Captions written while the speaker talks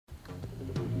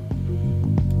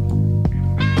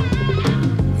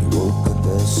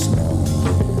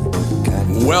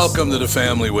Welcome to the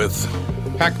family with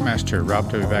Packmaster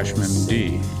Rob W. Basham,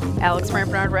 MD. Alex Brandt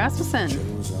Bernard Rasmussen.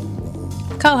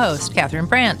 Co-host Catherine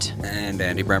Brandt. And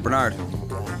Andy Brandt Bernard.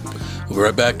 We'll be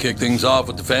right back, kick things off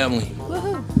with the family.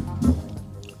 Woohoo.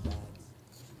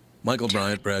 Michael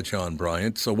Bryant, Bradshaw and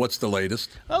Bryant. So what's the latest?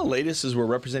 Well, the latest is we're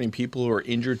representing people who are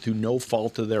injured through no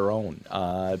fault of their own.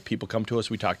 People come to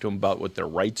us. We talk to them about what their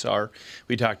rights are.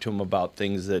 We talk to them about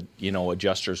things that,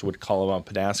 adjusters would call them up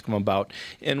and ask them about.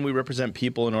 And we represent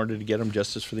people in order to get them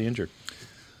justice for the injured.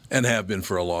 And have been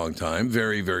for a long time.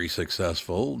 Very, very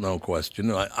successful, no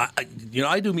question.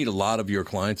 I do meet a lot of your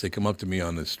clients. They come up to me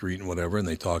on the street and whatever, and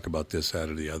they talk about this, that,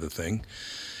 or the other thing.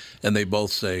 And they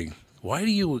both say, why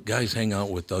do you guys hang out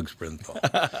with Doug Sprinthal?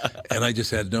 And I just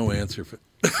had no answer.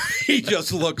 He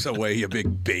just looks away, you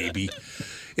big baby.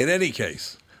 In any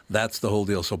case, that's the whole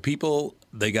deal. So people,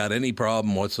 they got any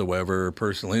problem whatsoever,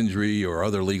 personal injury or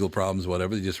other legal problems,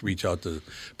 whatever, they just reach out to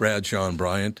Bradshaw and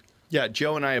Bryant. Yeah,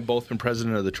 Joe and I have both been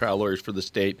president of the trial lawyers for the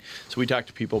state, so we talk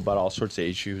to people about all sorts of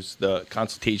issues. The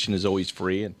consultation is always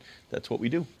free, and that's what we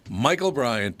do. Michael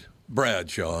Bryant,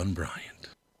 Bradshaw and Bryant.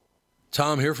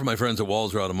 Tom here from my friends at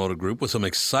Walser Automotive Group with some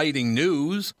exciting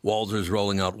news. Walser's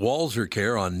rolling out Walser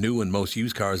Care on new and most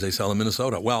used cars they sell in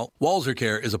Minnesota. Well, Walser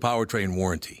Care is a powertrain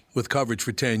warranty with coverage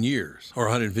for 10 years or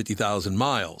 150,000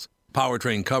 miles.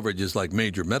 Powertrain coverage is like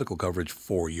major medical coverage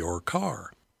for your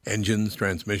car. Engines,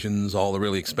 transmissions, all the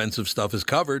really expensive stuff is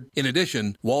covered. In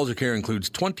addition, Walser Care includes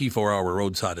 24-hour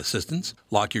roadside assistance,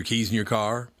 lock your keys in your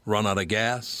car, run out of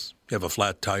gas, you have a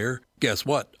flat tire. Guess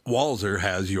what? Walser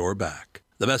has your back.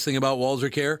 The best thing about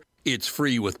Walser Care, it's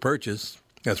free with purchase.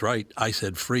 That's right, I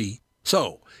said free.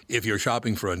 So, if you're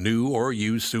shopping for a new or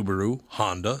used Subaru,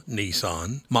 Honda,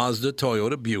 Nissan, Mazda,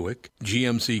 Toyota, Buick,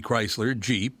 GMC, Chrysler,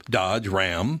 Jeep, Dodge,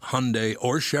 Ram, Hyundai,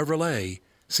 or Chevrolet,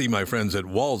 see my friends at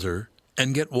Walser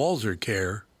and get Walser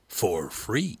Care for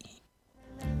free.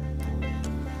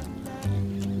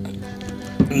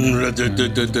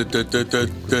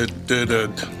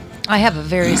 I have a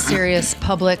very serious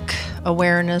public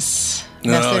awareness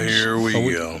message. Oh, here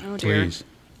we go. Oh, dear. Please.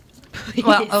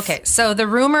 Well, okay. So the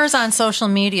rumors on social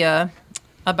media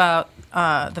about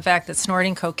the fact that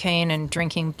snorting cocaine and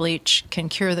drinking bleach can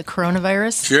cure the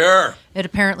coronavirus, Sure. it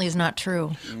apparently is not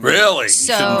true. Really? You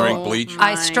So shouldn't drink bleach?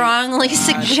 I strongly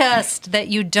suggest that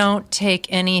you don't take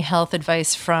any health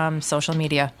advice from social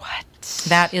media. What?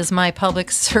 That is my public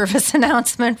service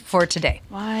announcement for today.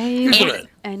 Why what would it-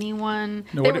 anyone...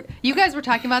 No, They what you guys were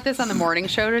talking about this on the morning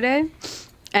show today,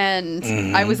 and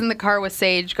I was in the car with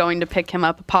Sage going to pick him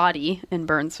up a potty in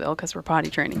Burnsville because we're potty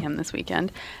training him this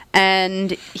weekend.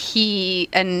 And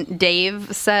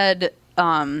Dave said,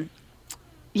 when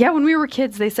we were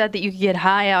kids, they said that you could get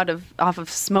high off of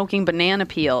smoking banana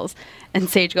peels. And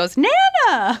Sage goes,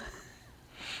 Nana!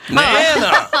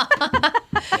 Nana!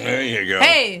 There you go.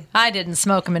 Hey, I didn't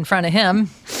smoke them in front of him.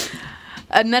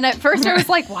 And then at first I was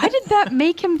like, why did that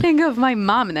make him think of my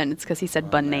mom? And then it's because he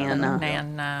said banana.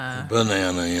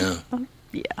 Banana, yeah.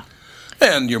 Yeah.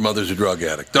 And your mother's a drug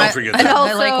addict. Don't forget I that. know.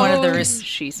 I like one of the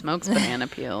She smokes banana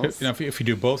peels. If you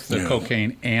do both the Yeah.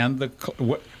 cocaine and the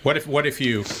what if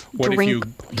you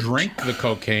drink the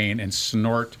cocaine and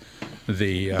snort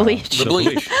the Bleach. The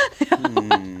bleach.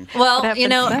 Well, happens to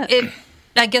that?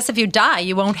 I guess if you die,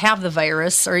 you won't have the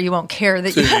virus, or you won't care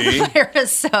that you have See? the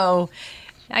virus. So,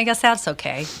 I guess that's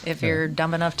okay if you're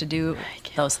dumb enough to do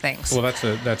those things. Well, that's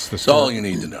the That's story. all you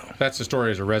need to know. That's the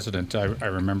story as a resident. I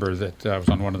remember that I was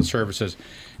on one of the services,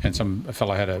 and a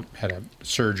fellow had a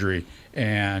surgery,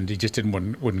 and he just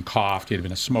wouldn't cough. He had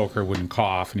been a smoker, wouldn't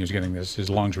cough, and he was getting this. His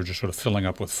lungs were just sort of filling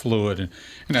up with fluid, and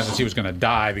in essence, he was going to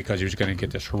die because he was going to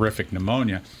get this horrific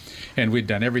pneumonia. And we'd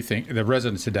done everything. The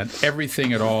residents had done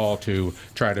everything at all to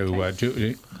try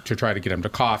to try to get him to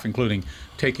cough, including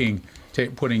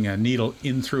putting a needle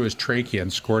in through his trachea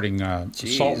and squirting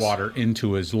salt water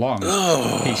into his lungs.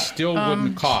 He still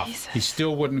wouldn't cough. Jesus. He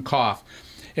still wouldn't cough.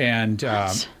 And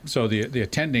so the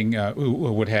attending who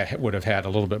would have had a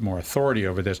little bit more authority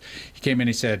over this, he came in and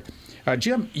he said,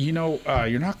 Jim,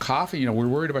 you're not coughing. We're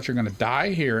worried about you're going to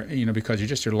die here,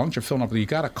 because your lungs are filling up. You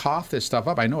got to cough this stuff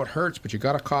up. I know it hurts, but you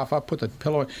got to cough up. Put the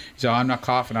pillow. He said, I'm not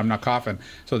coughing.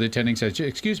 So the attending says,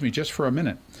 excuse me, just for a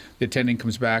minute. The attending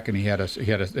comes back and he had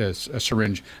a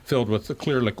syringe filled with the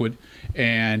clear liquid,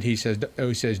 and he says,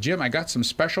 Jim, I got some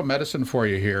special medicine for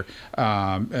you here.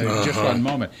 Just one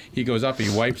moment. He goes up, he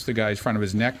wipes the guy's front of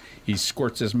his neck, he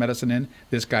squirts this medicine in.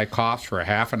 This guy coughs for a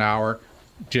half an hour.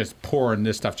 just pouring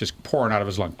this stuff, just pouring out of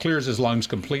his lung. Clears his lungs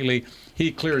completely.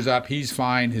 He clears up. He's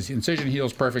fine. His incision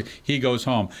heals perfect. He goes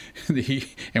home.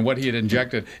 And what he had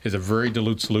injected is a very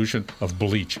dilute solution of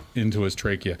bleach into his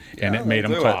trachea, and it made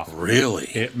him cough. Really?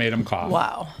 It made him cough.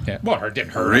 Wow. Yeah. Well, it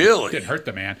didn't hurt him. Really? It didn't hurt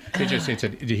the man. It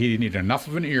said he needed enough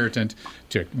of an irritant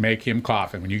to make him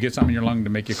cough. And when you get something in your lung to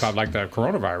make you cough, like the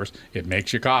coronavirus, it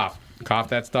makes you cough. Cough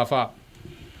that stuff up.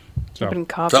 So Been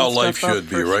coughing That's how stuff life up should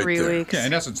be for right 3 there. weeks. yeah,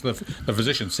 in essence, the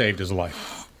physician saved his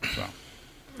life. So.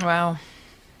 Wow.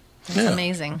 That's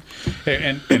amazing.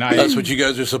 And That's what you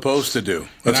guys are supposed to do.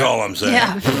 That's all I'm saying.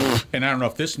 Yeah. And I don't know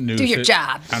if this news Do your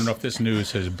job. I don't know if this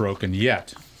news has broken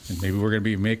yet. And maybe we're going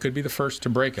to be could be the first to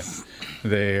break it.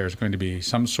 There's going to be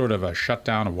some sort of a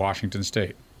shutdown of Washington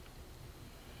State.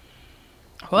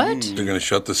 What? They're going to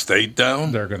shut the state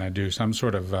down? They're going to do some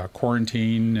sort of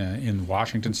quarantine in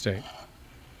Washington State.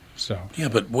 So Yeah,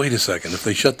 but wait a second. If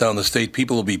they shut down the state,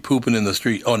 people will be pooping in the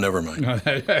street. Oh, never mind.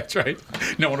 that's right.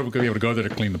 No one will be able to go there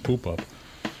to clean the poop up.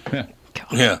 Yeah.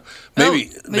 Yeah.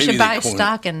 Maybe we should they buy coin-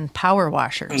 stock in power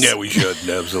washers. Yeah, we should.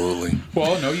 Absolutely.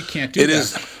 Well, no, you can't do It that.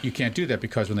 is- You can't do that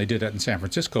because when they did that in San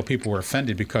Francisco, people were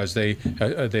offended because they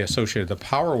associated the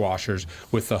power washers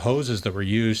with the hoses that were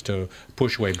used to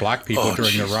push away black people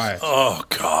during the Jesus. riots. Oh,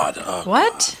 God.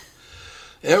 What?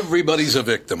 Everybody's a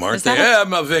victim, aren't Is they? that a- Yeah,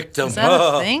 I'm a victim. Is that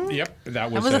a thing? Yep,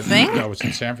 that was was a thing? That was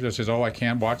in San Francisco. Says, "Oh, I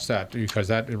can't watch that because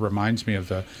that it reminds me of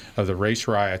the race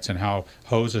riots and how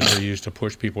hoses were used to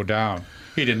push people down."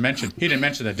 He didn't mention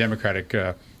the Democratic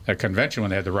convention when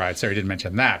they had the riots there. He didn't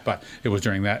mention that, but it was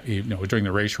during that during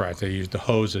the race riots they used the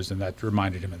hoses, and that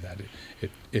reminded him of that.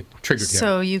 It triggered him.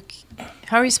 So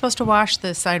how are you supposed to wash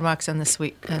the sidewalks and the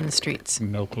streets?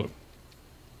 No clue.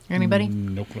 Anybody?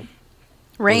 No clue.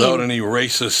 Rain. Without any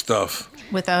racist stuff.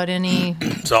 Without any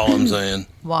That's all I'm saying.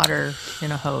 water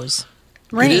in a hose.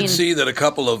 I Rain. did see that a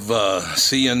couple of not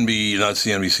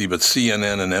CNBC, but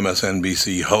CNN and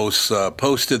MSNBC hosts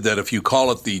posted that if you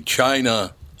call it the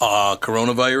China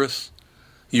coronavirus,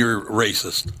 you're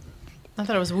racist. I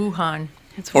thought it was Wuhan.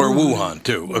 It's Or warm. Wuhan,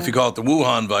 too. If you call it the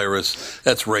Wuhan virus,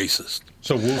 that's racist.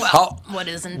 So What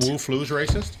isn't? Wu flu's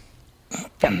racist?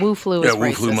 Yeah, Wu flu is Yeah, Wu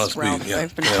racist, flu must be, Ralph. yeah.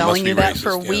 I've been Yeah, it telling must you be that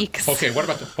for racist, yeah. weeks. Okay, what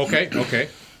about the okay?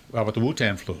 How about the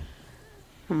Wu-Tan flu?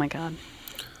 Oh my God.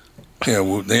 Yeah,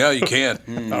 you can't.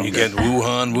 You can't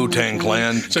Wuhan, Wu-Tang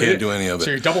Clan. You can't do any of So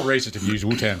it. you're double racist if you use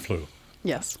Wu-Tan flu.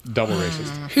 Yes. Double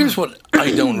racist. Here's what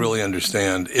I don't really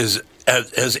understand is,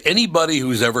 has anybody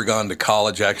who's ever gone to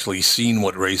college actually seen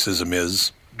what racism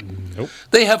is? Nope.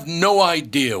 They have no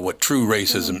idea what true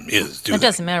racism is, do It they?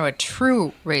 doesn't matter what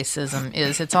true racism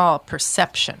is. It's all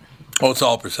perception. Oh, it's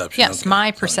all perception. Yes, Okay.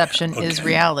 my perception is Okay.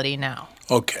 reality now.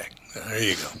 Okay, there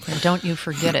you go. And don't you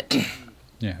forget it.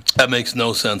 Yeah. That makes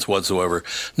no sense whatsoever.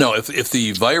 No, if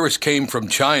the virus came from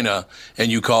China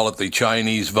and you call it the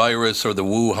Chinese virus or the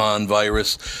Wuhan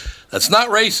virus, that's not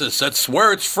racist. That's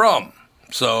where it's from.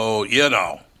 So,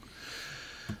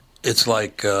 it's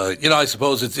like, I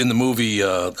suppose it's in the movie,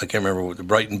 I can't remember what the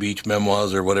Brighton Beach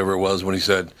Memoirs or whatever it was when he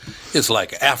said, it's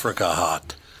like Africa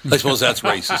hot. I suppose that's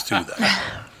racist too,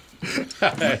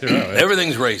 then.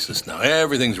 Everything's racist now.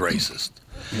 Everything's racist.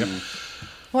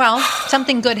 Well,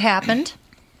 something good happened.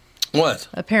 What?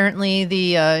 Apparently,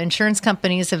 the insurance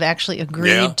companies have actually agreed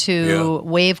Yeah, to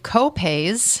waive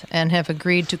co-pays and have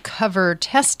agreed to cover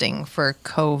testing for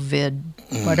COVID.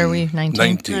 What are we, 19?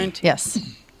 19. Yes.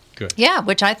 Good. Yeah,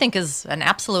 which I think is an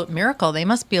absolute miracle. They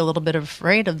must be a little bit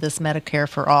afraid of this Medicare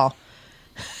for all.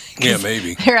 Yeah,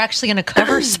 maybe. They're actually going to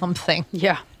cover something.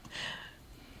 Yeah.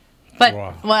 But,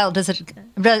 Wow. well, does it,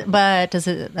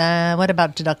 what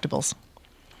about deductibles?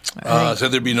 So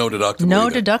there'd be no deductible. No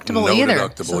either. deductible No either.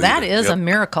 deductible So that either. is a Yep.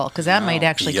 miracle because that might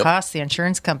actually Yep. cost the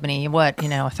insurance company,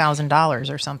 $1,000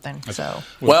 or something. So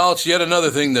Well, it's yet another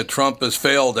thing that Trump has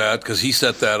failed at because he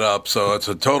set that up. So it's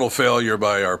a total failure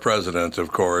by our president,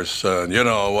 of course.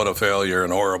 What a failure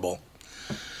and horrible.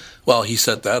 Well, he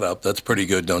set that up. That's pretty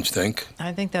good, don't you think?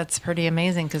 I think that's pretty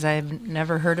amazing because I've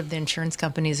never heard of the insurance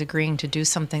companies agreeing to do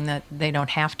something that they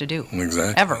don't have to do.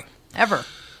 Exactly. Ever.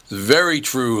 Very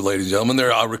true, ladies and gentlemen.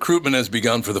 Our recruitment has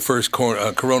begun for the first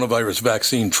coronavirus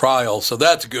vaccine trial, so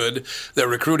that's good. They're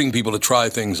recruiting people to try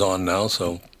things on now,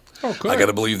 so Oh, good. I got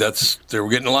to believe they're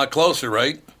getting a lot closer,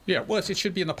 right? Yeah, well, it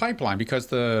should be in the pipeline because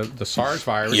the SARS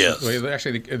virus. Yes.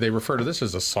 Actually, they refer to this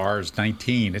as a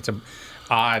SARS-19. It's a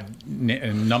odd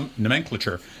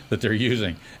nomenclature that they're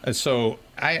using. So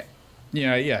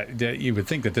you would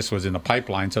think that this was in the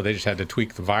pipeline, so they just had to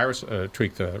tweak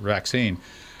the vaccine.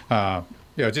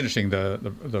 It's interesting.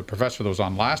 The professor that was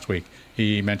on last week,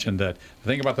 he mentioned that the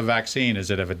thing about the vaccine is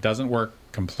that if it doesn't work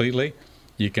completely,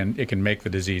 it can make the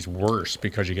disease worse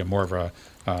because you get more of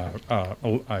a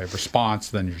response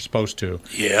than you're supposed to.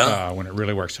 Yeah. When it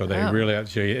really works. So Wow.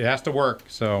 it has to work.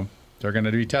 So they're going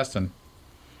to be testing.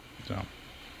 So.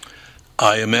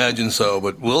 I imagine so,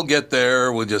 but we'll get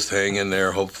there. We'll just hang in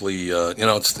there. Hopefully,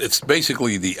 it's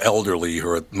basically the elderly who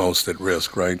are most at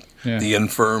risk, right? Yeah. The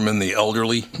infirm and the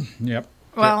elderly. Yep.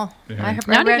 Well, Yeah. I Not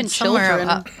read even somewhere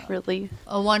children, really.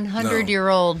 a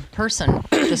 100-year-old person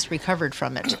just recovered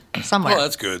from it somewhere. Oh,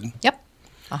 that's good. Yep,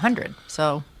 100.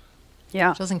 So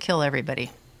Yeah. it doesn't kill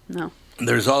everybody. No.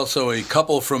 There's also a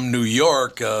couple from New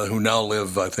York who now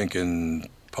live, I think, in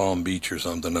Palm Beach or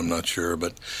something. I'm not sure,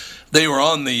 but they were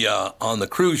on the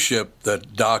cruise ship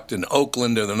that docked in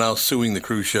Oakland, and they're now suing the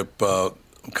cruise ship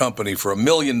company for $1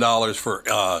 million for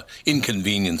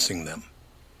inconveniencing them.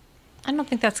 I don't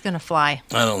think that's going to fly.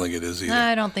 I don't think it is either.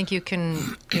 I don't think you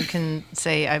can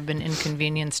say I've been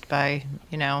inconvenienced by,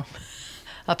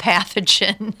 a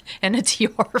pathogen and it's your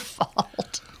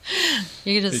fault.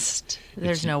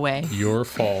 There's no way. Your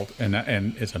fault, and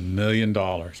it's $1 million.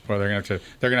 Boy, they're gonna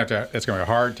have to. It's gonna be a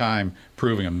hard time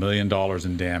proving $1 million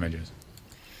in damages.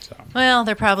 So. Well,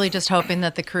 they're probably just hoping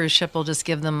that the cruise ship will just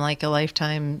give them like a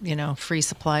lifetime, free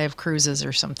supply of cruises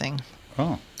or something,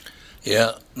 Oh.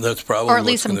 Yeah, that's probably or at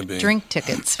least what's some going to be. drink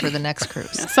tickets for the next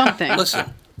cruise. Something.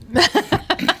 Listen,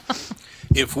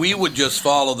 if we would just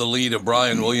follow the lead of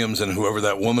Brian Williams and whoever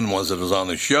that woman was that was on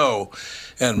the show,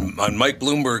 and Mike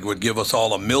Bloomberg would give us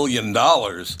all $1 million.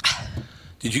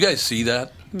 Did you guys see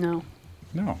that? No.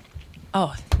 No.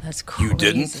 Oh, that's crazy. You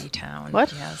didn't? Town.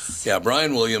 What? Yes. Yeah,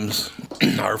 Brian Williams,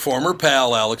 our former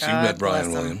pal, Alex, you God met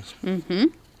Brian bless him. Williams.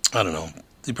 Mm-hmm. I don't know.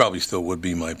 He probably still would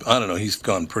be I don't know. He's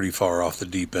gone pretty far off the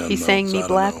deep end. He though, sang so me I don't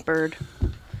know. Blackbird.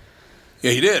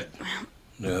 Yeah, he did.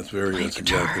 Yeah, that's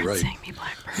exactly right. Sang me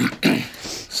Blackbird.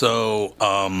 So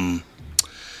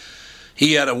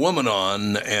he had a woman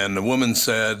on, and the woman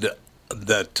said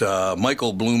that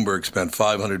Michael Bloomberg spent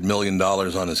 $500 million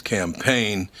on his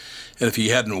campaign, and if he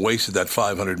hadn't wasted that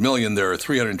 $500 million, there are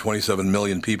 327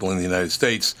 million people in the United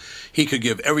States. He could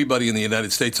give everybody in the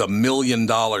United States $1 million,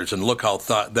 and look how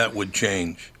that would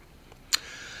change.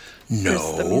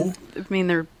 No. I mean,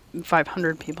 there are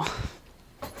 500 people.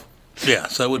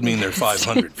 Yes, that would mean there are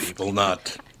 500 people,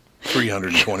 not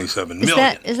 327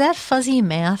 million. Is that fuzzy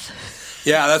math?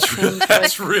 Yeah,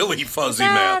 that's really fuzzy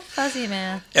math. Fuzzy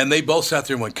math. And they both sat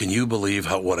there and went, "Can you believe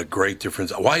what a great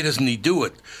difference? Why doesn't he do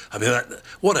it? I mean,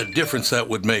 what a difference that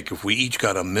would make if we each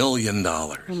got $1 million."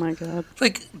 Oh, my God.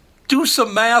 Like, do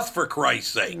some math for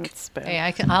Christ's sake. That's bad.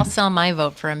 Hey, I'll sell my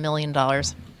vote for $1 million.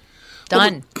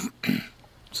 Done.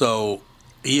 So,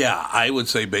 yeah, I would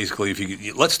say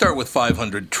basically, let's start with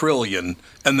 500 trillion,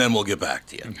 and then we'll get back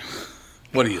to you.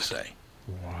 What do you say?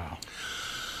 Wow.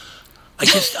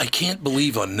 I can't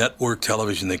believe on network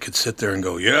television they could sit there and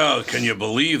go, "Yeah, can you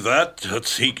believe that?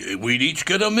 We'd each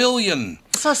get $1 million."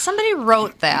 So somebody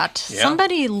wrote that. Yeah.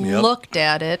 Somebody looked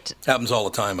at it. Happens all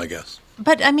the time, I guess.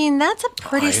 But, I mean, that's a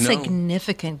pretty I know.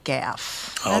 significant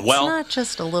gaffe. That's well- not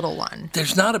just a little one.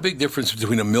 There's not a big difference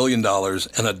between $1 million and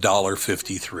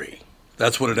 $1.53.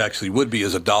 That's what it actually would be,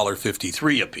 is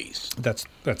 $1.53 a piece. That's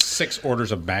 6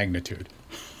 orders of magnitude.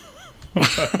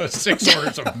 6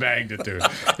 orders of magnitude.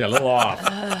 Yeah, a little off.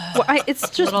 Well, it's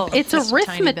just, it's just a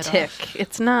tiny bit arithmetic. off.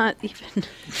 It's not even.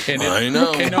 And I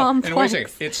know. And no, and wait a Complex.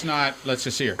 second. It's not. Let's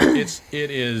just see here.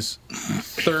 It is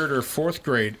 3rd or 4th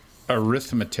grade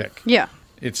arithmetic. Yeah.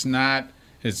 It's not.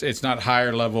 It's not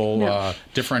higher level No.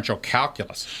 differential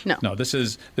calculus. No. No. This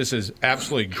is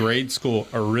absolutely grade school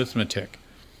arithmetic.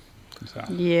 So,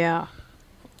 Yeah.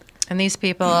 And these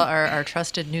people are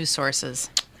trusted news sources.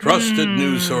 Trusted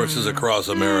news sources across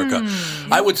America.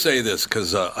 I would say this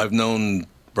because I've known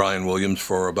Brian Williams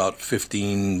for about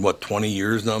 20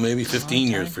 years now, maybe 15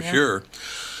 years for yeah. sure.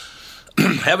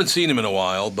 Haven't seen him in a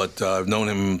while, but I've known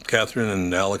him. Catherine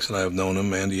and Alex and I have known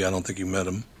him. Andy, I don't think you met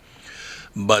him.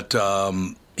 But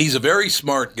he's a very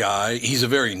smart guy. He's a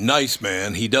very nice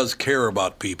man. He does care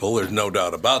about people. There's no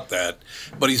doubt about that.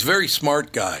 But he's a very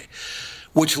smart guy,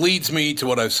 which leads me to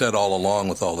what I've said all along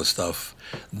with all this stuff.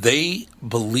 They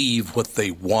believe what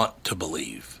they want to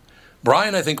believe.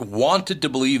 Brian, I think, wanted to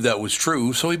believe that was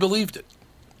true, so he believed it.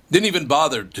 Didn't even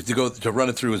bother to go to run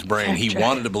it through his brain. He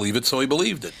wanted to believe it, so he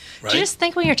believed it. Right? Do you just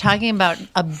think when you're talking about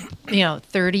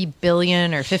 30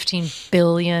 billion or 15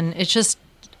 billion, it's just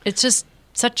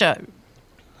such a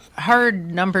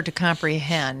hard number to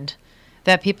comprehend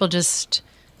that people just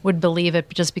would believe it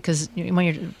just because when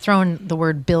you're throwing the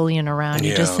word billion around,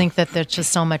 you just Yeah. think that there's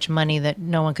just so much money that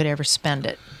no one could ever spend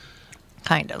it.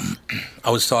 Kind of.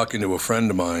 I was talking to a friend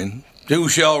of mine who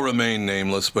shall remain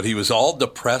nameless, but he was all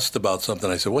depressed about something.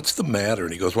 I said, "What's the matter?"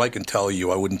 And he goes, "Well, I can tell you.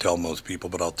 I wouldn't tell most people,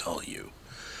 but I'll tell you."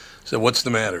 So what's the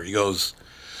matter? He goes,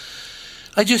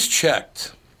 I just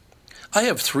checked. I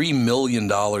have $3 million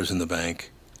in the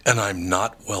bank, and I'm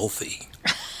not wealthy.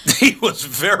 He was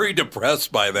very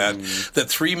depressed by that. That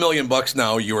 $3 million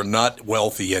now, you're not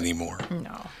wealthy anymore.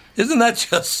 No. Isn't that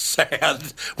just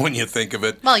sad when you think of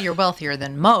it? Well, you're wealthier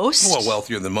than most. Well,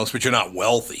 wealthier than most, but you're not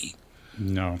wealthy.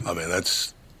 No. I mean,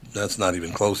 that's not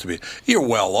even close to being. You're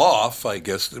well off, I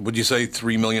guess. Would you say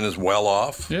 $3 million is well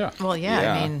off? Yeah. Well,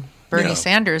 yeah. I mean, Bernie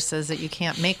Sanders says that you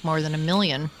can't make more than $1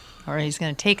 million, or he's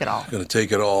going to take it all. Going to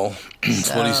take it all.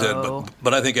 That's what he said.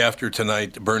 But I think after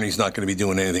tonight, Bernie's not going to be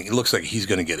doing anything. It looks like he's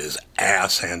going to get his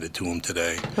ass handed to him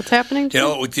today. What's happening? You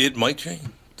know, it might change.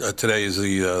 Today is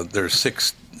there's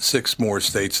six more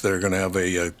states that are going to have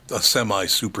a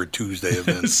semi-Super Tuesday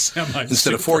event.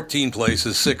 Instead of 14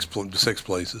 places, six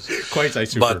places.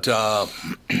 Quasi-super. But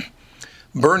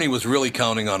Bernie was really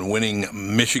counting on winning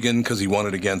Michigan because he won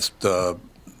it against,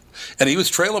 and he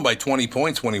was trailing by 20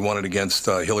 points when he won it against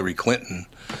Hillary Clinton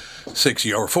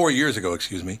 4 years ago,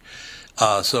 excuse me.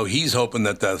 So he's hoping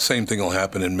that the same thing will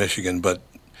happen in Michigan, but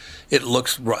it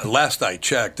looks, last I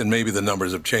checked, and maybe the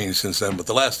numbers have changed since then, but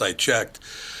the last I checked,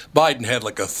 Biden had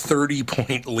like a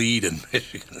 30-point lead in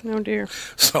Michigan. Oh, dear.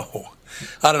 So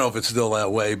I don't know if it's still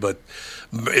that way, but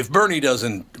if Bernie,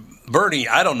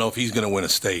 I don't know if he's going to win a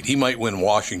state. He might win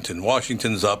Washington.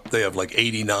 Washington's up. They have like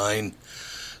 89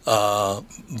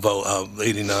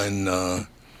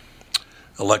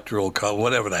 electoral,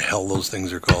 whatever the hell those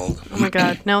things are called. Oh, my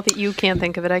God. Now that you can't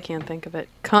think of it, I can't think of it.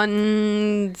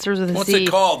 Starts with a What's C. it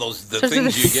called? The Starts things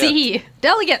with a you C. get.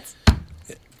 Delegates.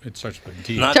 It starts with a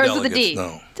D. Not Starts with a delegates, D.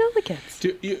 no. Delegates.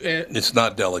 It's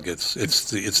not delegates.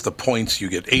 It's the points you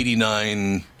get.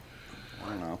 89.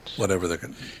 Whatever they're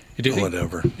going.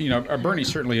 Whatever. You know, Bernie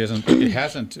certainly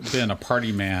hasn't been a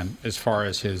party man as far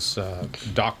as his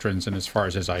doctrines and as far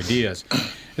as his ideas.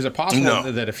 Is it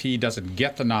possible that if he doesn't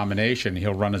get the nomination,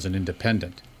 he'll run as an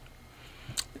independent?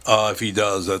 If he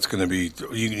does, that's going to be.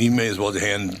 You may as well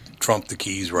hand Trump the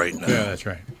keys right now. Yeah, that's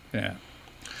right. Yeah.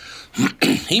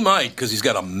 He might, because he's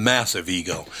got a massive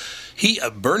ego.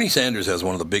 Bernie Sanders has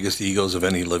one of the biggest egos of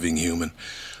any living human.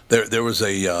 There was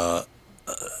Joe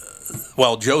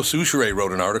Souchere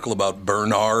wrote an article about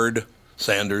Bernard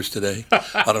Sanders today.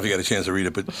 I don't know if you got a chance to read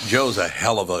it, but Joe's a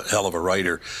hell of a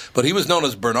writer. But he was known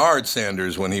as Bernard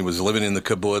Sanders when he was living in the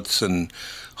kibbutz and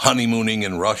honeymooning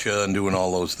in Russia and doing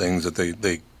all those things that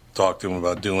they talked to him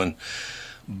about doing.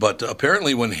 But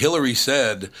apparently when Hillary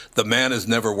said the man has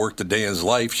never worked a day in his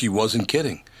life, she wasn't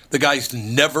kidding. The guy's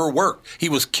never worked. He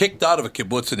was kicked out of a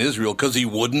kibbutz in Israel because he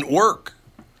wouldn't work.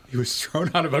 He was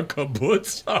thrown out of a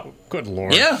kibbutz? Oh, good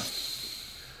Lord. Yeah.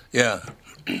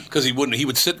 Because he wouldn't. He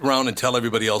would sit around and tell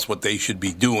everybody else what they should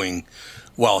be doing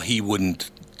while he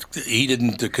didn't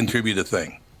contribute a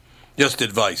thing. Just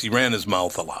advice. He ran his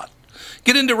mouth a lot.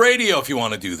 Get into radio if you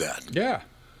want to do that. Yeah.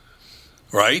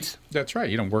 Right? That's right.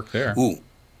 You don't work there. Ooh.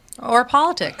 Or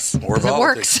politics. Or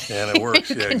politics. It works. And it works.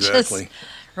 You Yeah, can exactly. just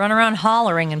run around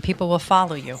hollering and people will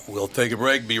follow you. We'll take a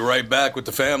break. Be right back with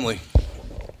the family.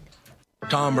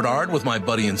 Tom Bernard with my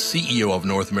buddy and CEO of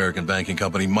North American Banking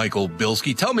Company, Michael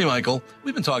Bilski. Tell me, Michael,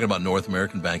 we've been talking about North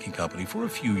American Banking Company for a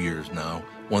few years now.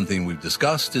 One thing we've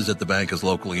discussed is that the bank is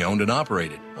locally owned and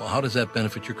operated. Well, how does that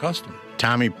benefit your customer?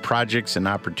 Tommy, projects and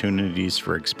opportunities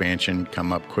for expansion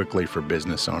come up quickly for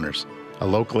business owners. A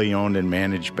locally owned and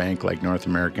managed bank like North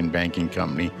American Banking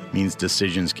Company means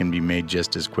decisions can be made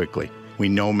just as quickly. We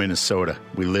know Minnesota.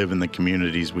 We live in the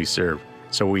communities we serve.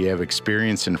 So we have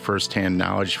experience and firsthand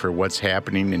knowledge for what's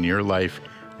happening in your life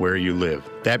where you live.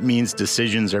 That means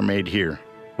decisions are made here.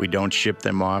 We don't ship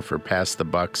them off or pass the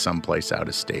buck someplace out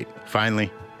of state. Finally,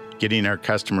 getting our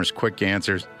customers quick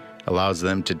answers allows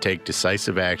them to take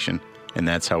decisive action, and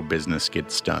that's how business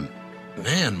gets done.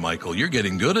 Man, Michael, you're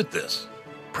getting good at this.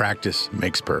 Practice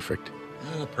makes perfect.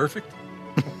 Perfect.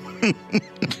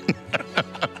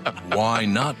 Why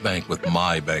not bank with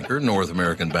my banker, North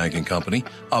American Banking Company?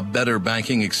 A better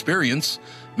banking experience.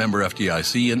 Member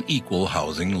FDIC, an equal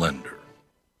housing lender.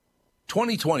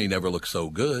 2020 never looked so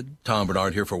good. Tom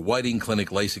Bernard here for Whiting Clinic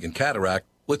LASIK and Cataract.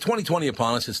 With 2020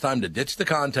 upon us, it's time to ditch the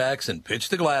contacts and pitch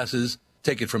the glasses.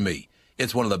 Take it from me.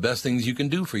 It's one of the best things you can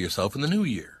do for yourself in the new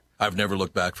year. I've never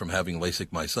looked back from having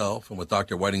LASIK myself, and with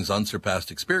Dr. Whiting's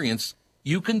unsurpassed experience,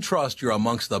 you can trust you're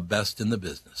amongst the best in the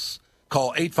business.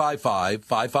 Call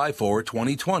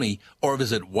 855-554-2020 or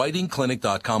visit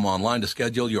whitingclinic.com online to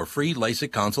schedule your free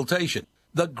LASIK consultation.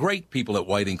 The great people at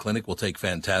Whiting Clinic will take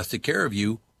fantastic care of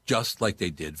you, just like they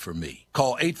did for me.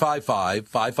 Call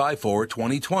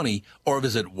 855-554-2020 or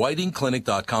visit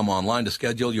whitingclinic.com online to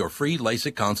schedule your free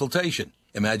LASIK consultation.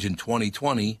 Imagine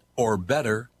 2020 or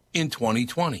better in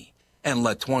 2020. and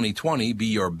let 2020 be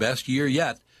your best year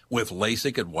yet with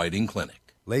LASIK at Whiting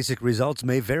Clinic. LASIK results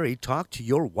may vary. Talk to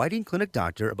your Whiting Clinic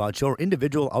doctor about your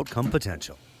individual outcome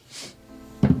potential.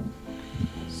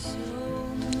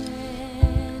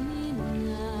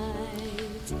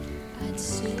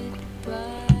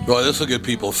 Boy, this will get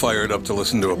people fired up to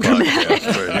listen to a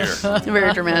podcast right here.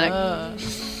 Very dramatic.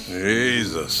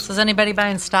 Jesus. So is anybody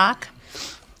buying stock?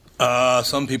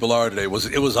 Some people are today. It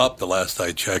was up the last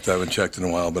I checked. I haven't checked in a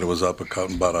while, but it was up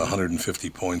about 150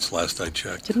 points last I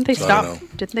checked. Didn't they So I don't stop? know.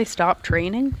 Didn't they stop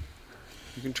training?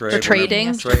 You can trade. Or trading?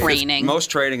 whenever- Training. Most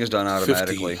trading is done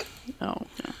automatically. 15. Oh,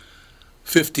 yeah.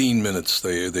 15 minutes.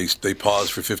 They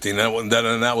paused for 15. And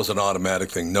that was an automatic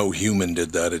thing. No human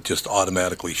did that. It just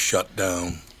automatically shut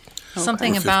down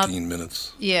Something for about 15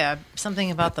 minutes.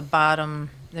 something about the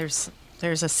bottom. There's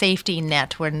a safety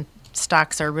net when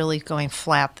stocks are really going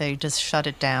flat. They just shut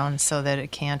it down so that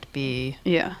it can't be.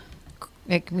 Yeah.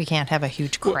 We can't have a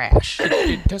huge crash.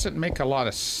 It doesn't make a lot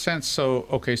of sense. So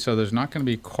there's not going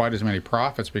to be quite as many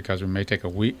profits because we may take a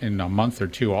week and a month or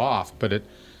two off. But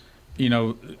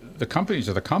the companies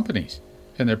are the companies,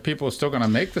 and there are people still going to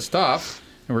make the stuff,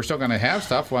 and we're still going to have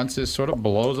stuff once this sort of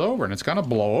blows over, and it's going to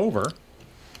blow over.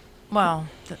 Well,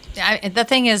 the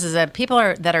thing is that people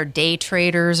that are day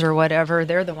traders or whatever,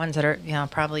 they're the ones that are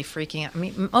probably freaking out. I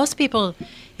mean, most people,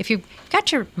 if you've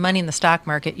got your money in the stock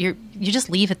market, you just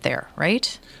leave it there,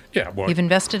 right? Yeah, well, You've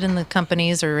invested in the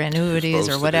companies or annuities supposed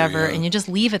or to do, whatever, yeah. and you just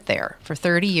leave it there for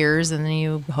 30 years, and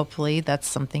then hopefully that's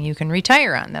something you can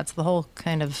retire on. That's the whole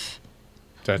kind of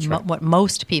that's right. what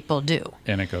most people do.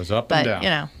 And it goes up But and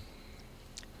down.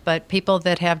 But people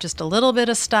that have just a little bit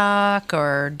of stock,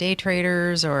 or day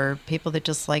traders, or people that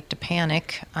just like to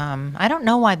panic, I don't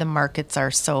know why the markets are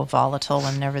so volatile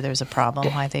whenever there's a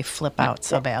problem, why they flip out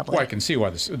so badly. Well, I can see why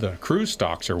the cruise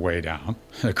stocks are way down.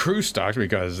 The cruise stocks,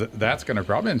 because that's going to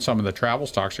probably, and some of the travel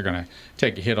stocks are going to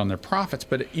take a hit on their profits.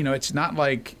 But it's not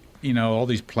like all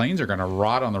these planes are going to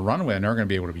rot on the runway and they're going to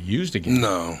be able to be used again.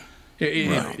 No.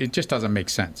 It just doesn't make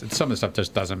sense. Some of the stuff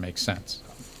just doesn't make sense.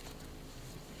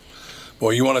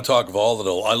 Well, you want to talk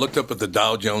volatile. I looked up at the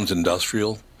Dow Jones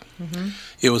Industrial. Mm-hmm.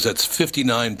 It was at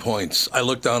 59 points. I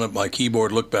looked down at my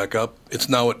keyboard, looked back up. It's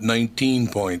now at 19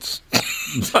 points.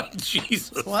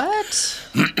 Jesus. What?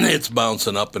 It's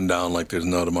bouncing up and down like there's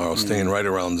no tomorrow, staying right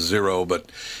around zero.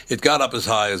 But it got up as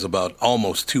high as about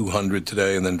almost 200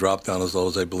 today and then dropped down as low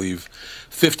as, I believe,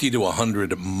 50 to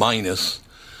 100 minus.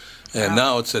 And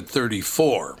now it's at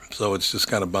 34. So it's just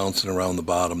kind of bouncing around the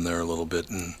bottom there a little bit.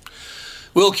 And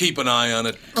we'll keep an eye on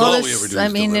it. All we ever do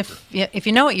is deliver. if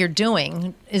you know what you're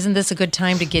doing, isn't this a good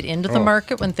time to get into the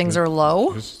market when things are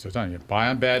low? This is telling you, buy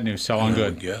on bad news, sell on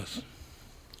good. Yes.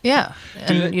 Yeah,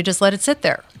 and you just let it sit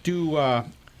there. Are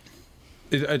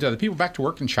the people back to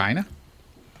work in China?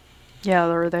 Yeah,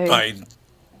 or they.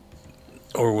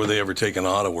 Or were they ever taken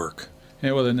out of work?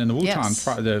 Yeah, well, in the Wuhan, Yes.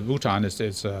 the Wuhan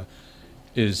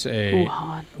is a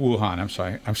Wuhan.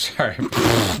 I'm sorry.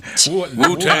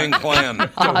 Wu-Tang Clan. The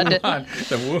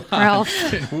Wuhan,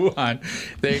 Ralph. in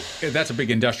Wuhan, that's a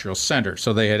big industrial center,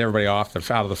 so they had everybody out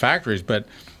of the factories. But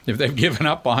if they've given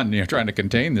up on trying to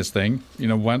contain this thing, why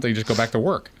don't they just go back to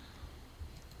work?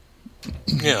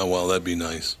 Yeah, well, that'd be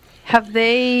nice. Have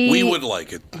they? We would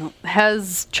like it.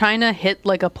 Has China hit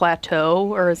like a plateau,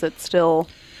 or is it still?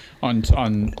 On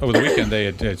over the weekend,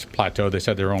 it's plateaued. They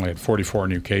said they only had 44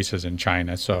 new cases in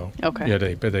China. So Okay. yeah,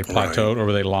 they plateaued, or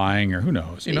were they lying, or who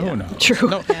knows? Who knows? True.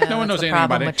 No one that's knows the anything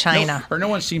problem about with it. China. No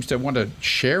one seems to want to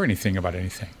share anything about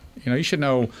anything. You should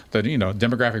know that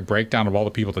demographic breakdown of all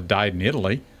the people that died in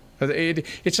Italy.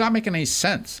 It's not making any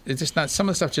sense. It's just not. Some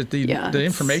of the stuff, just the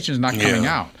information is not coming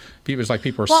out. People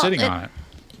are sitting on it.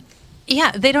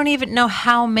 Yeah, they don't even know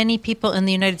how many people in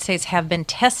the United States have been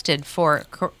tested for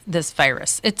this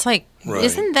virus. It's like,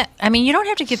 isn't that? I mean, you don't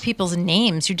have to give people's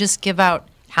names. You just give out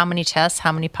how many tests,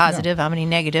 how many positive, how many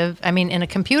negative. I mean, in a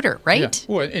computer, right?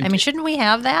 Yeah. Well, I mean, shouldn't we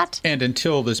have that? And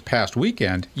until this past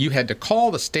weekend, you had to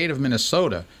call the state of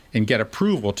Minnesota and get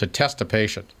approval to test a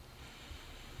patient.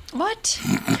 What?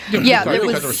 Yeah,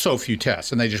 because there were so few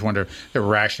tests, and they just were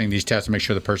rationing these tests to make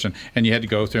sure the person. And you had to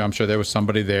go through. I'm sure there was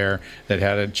somebody there that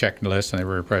had a checklist, and they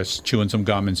were chewing some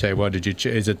gum and say, "Well,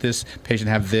 is it this patient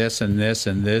have this and this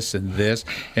and this and this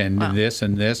and this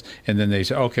and this?" And then they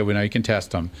say, "Okay, well now you can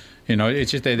test them."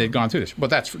 It's just they'd gone through this. Well,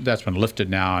 that's been lifted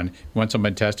now, and once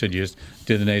somebody tested, you just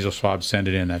did the nasal swab, send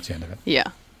it in. That's the end of it. Yeah.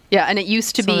 Yeah, and it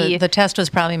used to be... The test was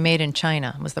probably made in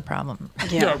China was the problem.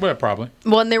 Yeah. Well, probably.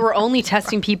 Well, and they were only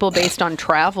testing people based on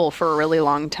travel for a really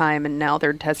long time, and now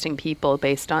they're testing people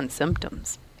based on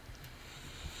symptoms.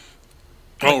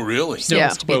 Oh, really? Yeah.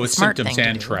 To be Well, the with smart symptoms thing to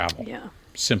and do. travel. Yeah.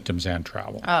 Symptoms and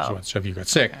travel. Oh. So if you got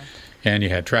sick, and you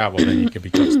had travel, then you could be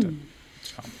toasted.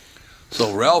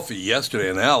 So Ralphie yesterday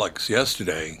and Alex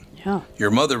yesterday, Yeah.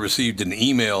 your mother received an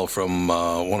email from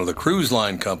one of the cruise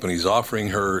line companies offering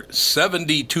her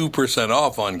 72%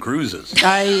 off on cruises.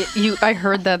 I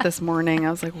heard that this morning.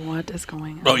 I was like, what is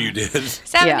going on? Oh, you did?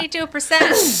 72%.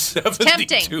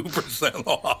 72%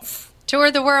 off.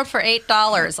 Tour the world for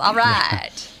 $8. All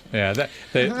right. Yeah,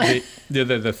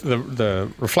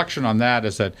 the reflection on that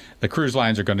is that the cruise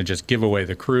lines are going to just give away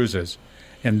the cruises,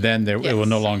 and then it will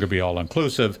no longer be all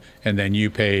inclusive, and then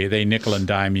they nickel and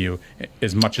dime you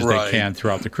as much as they can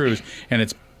throughout the cruise, and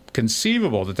it's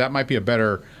conceivable that might be a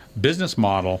better business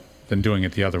model than doing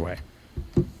it the other way.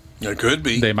 It could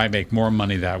be. They might make more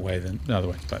money that way than the other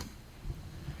way, but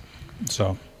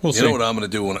so we'll see. You know what I'm going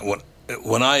to do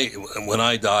when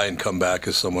I die and come back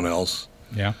as someone else?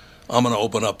 Yeah. I'm going to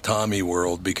open up Tommy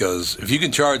World, because if you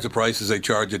can charge the prices they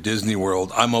charge at Disney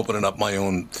World, I'm opening up my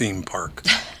own theme park.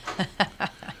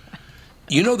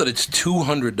 You know that it's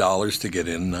 $200 to get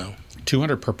in now?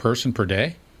 $200 per person per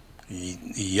day?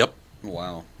 Yep.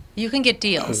 Wow. You can get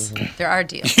deals. There are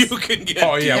deals. You can get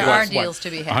There are deals to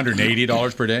be had.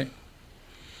 $180 per day?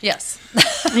 Yes.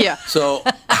 Yeah. So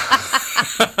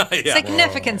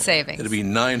Significant savings. it'd be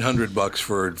 $900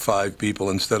 for 5 people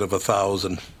instead of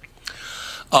 1,000.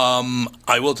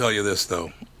 I will tell you this,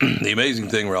 though. The amazing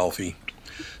thing, Ralphie.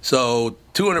 So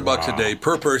 $200 a day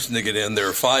per person to get in. There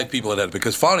are 5 people that had,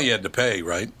 because Fonnie had to pay,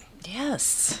 right?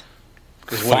 Yes.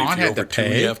 Because Fawn if you're had to over 2,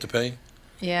 pay? you have to pay?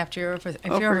 Yeah, if you're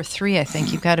over 3, I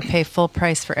think you've got to pay full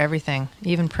price for everything,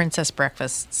 even princess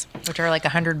breakfasts, which are like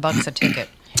 $100 a ticket.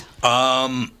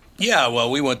 Yeah, well,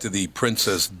 we went to the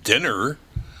princess dinner,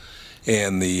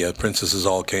 and the princesses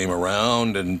all came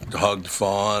around and hugged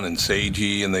Fawn and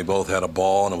Seiji, and they both had a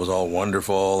ball, and it was all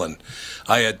wonderful. And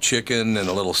I had chicken and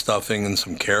a little stuffing and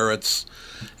some carrots,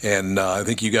 and I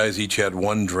think you guys each had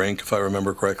 1 drink, if I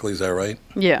remember correctly. Is that right?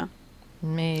 Yeah.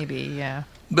 Maybe, yeah.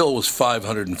 Bill was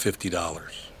 $550.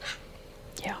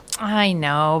 Yeah. I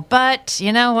know, but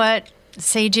you know what?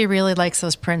 Seiji really likes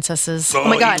those princesses. Oh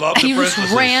my God. loved the He just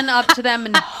princesses. ran up to them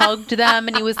and hugged them,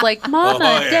 and he was like, Mama,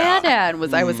 Dad.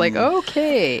 I was like,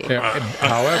 okay. Yeah,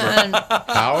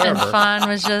 however, And Fawn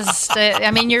was just,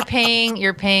 you're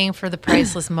paying for the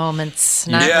priceless moments,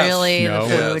 not Yes. really the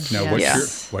food. Yes. no,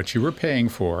 Yes. what you were paying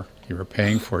for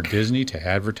Disney to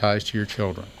advertise to your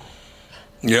children.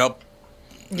 Yep.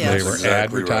 Yes. They were Exactly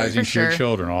advertising right. to For your sure.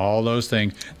 children, all those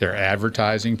things. They're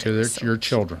advertising to your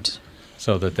children,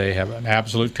 so that they have an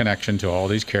absolute connection to all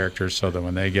these characters, so that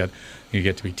when you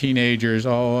get to be teenagers,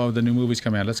 the new movie's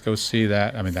coming out, let's go see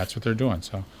that. I mean, that's what they're doing.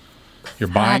 So you're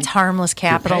buying. That's harmless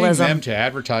You're capitalism. paying them to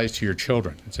advertise to your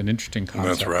children. It's an interesting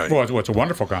concept. That's right. Well, it's a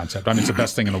wonderful concept. I mean, it's the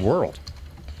best thing in the world.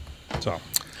 So.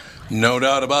 No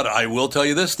doubt about it. I will tell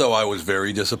you this, though. I was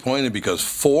very disappointed because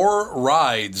 4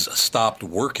 rides stopped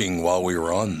working while we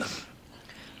were on them.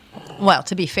 Well,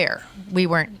 to be fair, we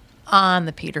weren't on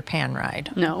the Peter Pan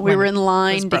ride. No, we were in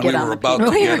line to We get were on the about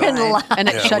Peter to Pan get ride, on. and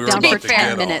it Yeah, shut we were down about for to 10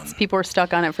 get minutes. on. People were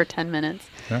stuck on it for 10 minutes.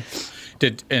 Yeah.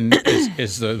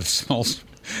 Is the small,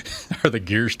 are the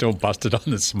gears still busted on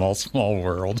the small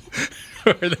world?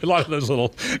 A lot of those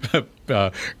little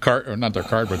not their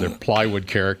cardboard, they're plywood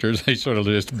characters. They sort of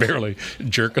just barely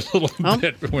jerk a little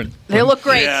bit when They look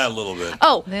great. Yeah, a little bit.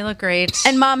 Oh, They look great.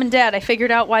 and Mom and Dad, I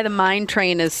figured out why the mine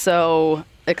train is so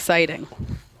exciting.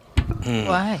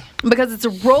 Why? Because it's a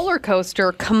roller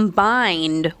coaster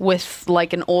combined with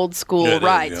like an old school Yeah, it is,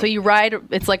 ride. yeah. So you ride,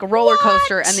 it's like a roller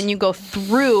coaster, and then you go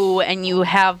through and you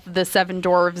have the 7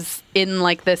 dwarves in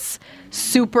like this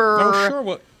super Oh, sure.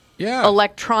 Well, yeah.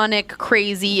 electronic,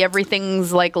 crazy,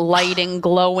 everything's like lighting,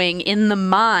 glowing in the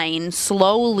mine.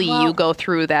 Slowly you go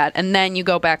through that, and then you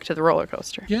go back to the roller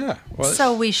coaster. Yeah. Well,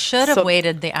 So we should have So-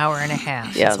 waited the hour and a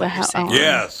half. Yeah, is what you're saying.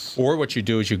 Yes. or what you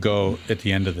do is you go at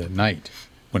the end of the night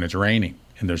when it's raining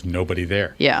and there's nobody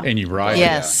there. Yeah. And you ride.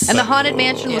 Yes. And the Haunted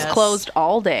Mansion was Yes. closed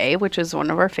all day, which is one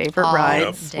of our favorite All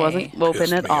rides. day. Wasn't open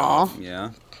Pissed at me all. off. Yeah.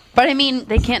 But I mean,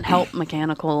 they can't help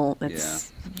mechanical.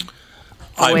 It's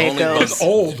I've way it only goes. been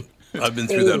old. I've been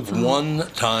through that one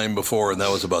time before, and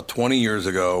that was about 20 years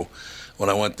ago when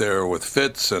I went there with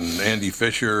Fitz and Andy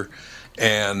Fisher,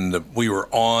 and we were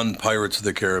on Pirates of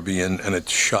the Caribbean, and it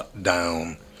shut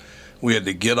down. We had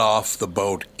to get off the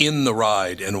boat in the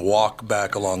ride and walk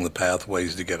back along the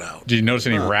pathways to get out. Did you notice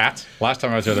any rats? Last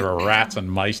time I was there were rats and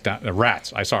mice down.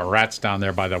 Rats. I saw rats down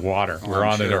there by the water. We're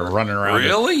on it. They were running around.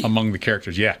 Really? Among the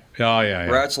characters. Yeah. Oh yeah. Yeah.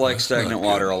 Rats like stagnant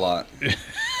water a lot.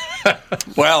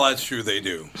 Well, that's true, they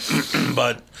do.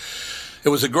 But it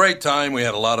was a great time. We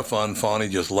had a lot of fun. Fawny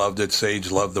just loved it. Sage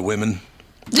loved the women.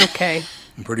 okay.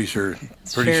 I'm pretty sure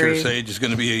very- Sage is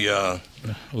going to be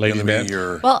Ladies' gonna man. be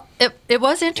your. Well, it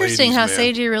was interesting Ladies' how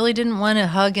man. Seiji really didn't want to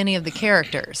hug any of the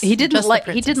characters. He didn't just the like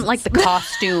the princesses.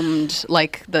 costumed,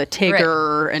 like the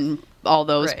Tigger and all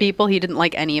those Right. people. He didn't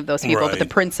like any of those people, but the Right.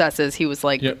 princesses, he was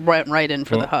like Yep. right in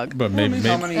for the Well, hug. But maybe,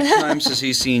 How many times has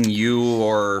he seen you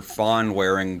or Fawn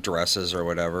wearing dresses or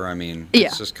whatever? I mean, Yeah.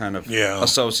 it's just kind of Yeah.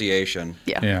 association.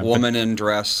 Yeah. Yeah. Woman in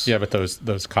dress. Yeah, but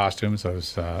those costumes, some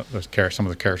of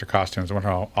the character costumes, I wonder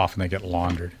how often they get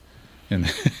laundered. And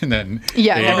then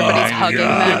Yeah, and everybody's 89 hugging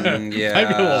years. them. Yeah. I'd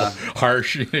be a little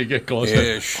harsh. You get closer.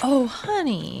 Ish. Oh,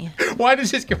 honey. Why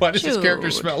does this character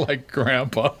Jude. smell like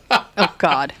Grandpa? Oh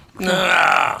God.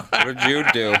 What did Jude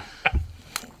do?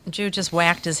 Jude just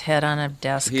whacked his head on a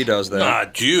desk. He does that.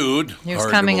 Not Jude. He was Hard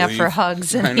to coming up for believe.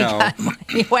 hugs, and I know.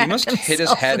 he He whacked must hit his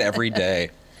himself. head every day.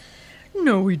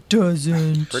 No, he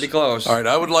doesn't. Pretty close. All right,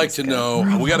 I would like to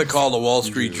know. We got to call the Wall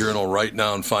Street Journal right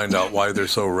now and find out why they're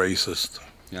so racist.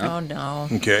 Yeah. Oh no.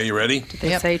 Okay, you ready?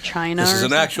 They say China. This is or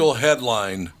an something? actual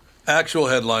headline. Actual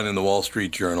headline in the Wall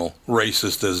Street Journal.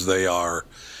 Racist as they are.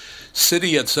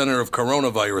 City at center of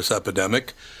coronavirus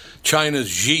epidemic. China's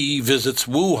Xi visits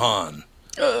Wuhan.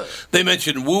 They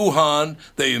mentioned Wuhan,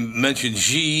 they mentioned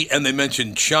Xi, and they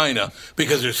mentioned China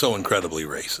because they're so incredibly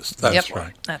racist. That's Yep.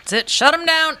 right. That's it. Shut him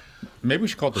down. Maybe we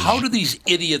should call it the How do these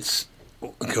idiots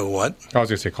go? What? I was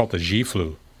going to say call it the G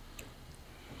flu.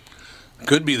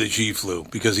 Could be the G flu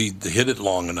because he hit it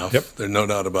long enough. Yep. There's no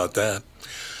doubt about that.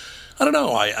 I don't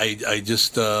know. I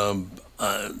just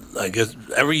I guess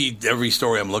every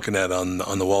story I'm looking at on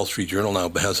the Wall Street Journal now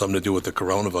has something to do with the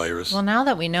coronavirus. Well, now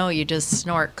that we know, you just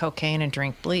snort cocaine and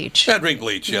drink bleach. Yeah, drink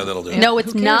bleach. Yeah, that'll do. No,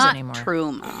 it's Who cares not anymore?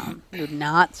 true, Mom. You're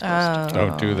not supposed to.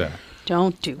 Don't do that.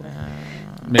 Don't do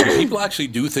it. Maybe People actually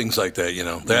do things like that. You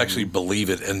know, they actually believe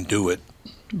it and do it.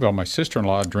 Well, my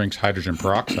sister-in-law drinks hydrogen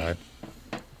peroxide.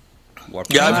 What,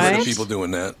 Yeah, I've heard of Right. people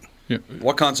doing that. Yeah,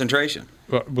 what concentration?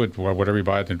 whatever you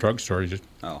buy at the drugstore, you just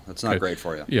Oh, that's not great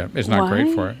for you. yeah, it's not great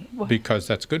Why? for it Why? because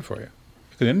that's good for you.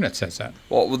 The internet says that.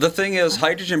 Well, the thing is,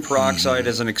 hydrogen peroxide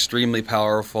is an extremely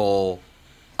powerful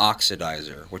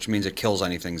oxidizer, which means it kills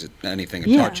anything it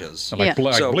Yeah. touches. Like, Yeah.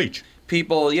 like So, bleach.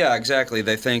 People, yeah, exactly.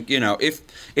 They think, if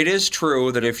it is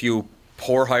true that if you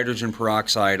pour hydrogen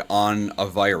peroxide on a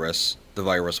virus, the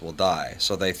virus will die.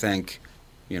 So they think,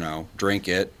 drink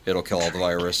it, it'll kill all the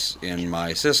virus in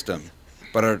my system.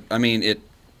 But it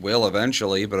will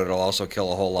eventually, but it'll also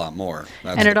kill a whole lot more.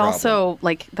 That's And the it problem. also,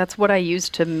 that's what I use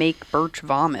to make Birch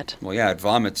vomit. Well, yeah, it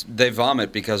vomits. They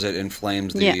vomit because it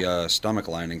inflames the Yeah. Stomach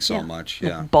lining so much. It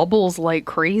Yeah. bubbles like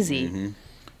crazy.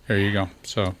 There you go.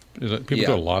 So people Yeah.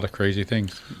 do a lot of crazy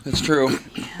things. That's true.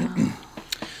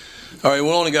 All right, we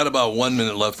only got about 1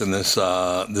 minute left in this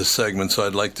this segment, so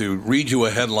I'd like to read you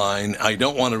a headline. I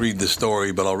don't want to read the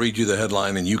story, but I'll read you the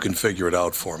headline, and you can figure it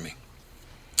out for me.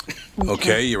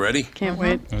 Okay, you ready? Can't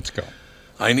wait. Let's go.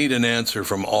 I need an answer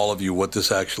from all of you what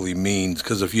this actually means,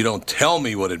 because if you don't tell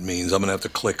me what it means, I'm going to have to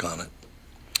click on it.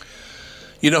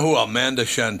 You know who Amanda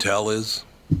Chantel is?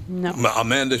 No.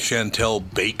 Amanda Chantel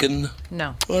Bacon?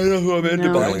 No. I know who Amanda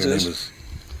No. Apparently her name is.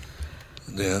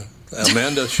 Yeah.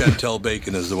 Amanda Chantel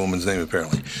Bacon is the woman's name,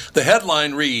 apparently. The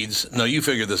headline reads, now you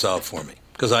figure this out for me,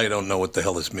 because I don't know what the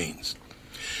hell this means.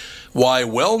 Why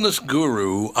wellness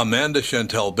guru Amanda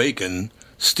Chantel Bacon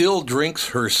still drinks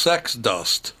her sex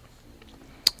dust.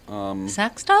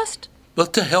 Sex dust?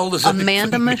 What the hell does that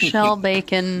Amanda even mean? Michelle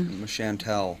Bacon.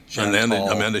 Chantel.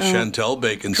 Amanda Chantel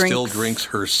Bacon still Drinks- drinks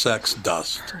her sex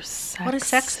dust. Her sex What is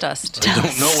sex dust? I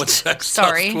don't know what sex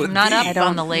Sorry, dust would I'm not be. up I don't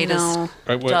on the latest know.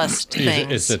 Right, dust is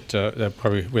things. it that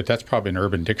probably? Wait, that's probably an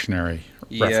Urban Dictionary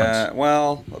Yeah, reference.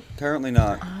 well, apparently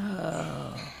not.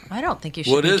 I don't think you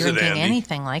should What be is it, drinking Andy?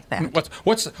 anything like that.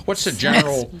 What's the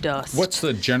general dust. What's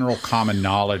the general common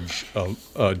knowledge of,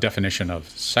 definition of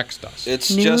sex dust?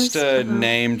 It's News? just a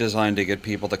name designed to get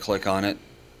people to click on it.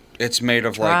 It's made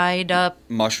of like Dried up.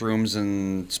 mushrooms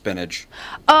and spinach.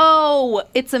 Oh,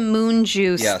 it's a Moon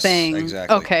Juice Yes, thing.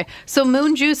 exactly. Okay. So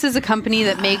Moon Juice is a company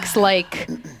that makes like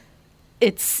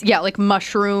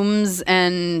mushrooms,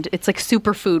 and it's like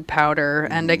superfood powder,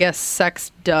 and I guess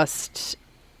sex dust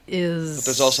is But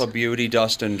there's also beauty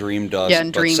dust and dream dust. Yeah,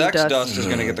 and dream but sex dust. dust is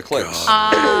going to get the clicks.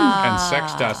 And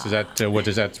sex dust is that? What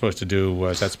is that supposed to do?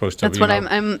 Is that supposed to? That's what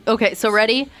I'm okay, so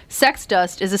ready? Sex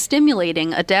dust is a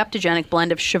stimulating adaptogenic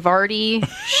blend of Shivardi,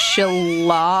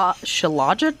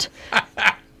 Shilajit,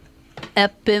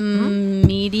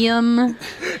 Epimedium,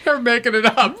 You're making it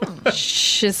up.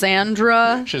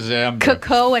 Shizandra, Shazam.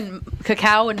 cacao and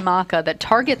maca that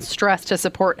target stress to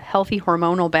support healthy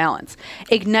hormonal balance,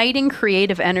 igniting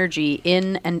creative energy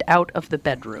in and out of the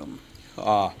bedroom.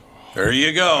 There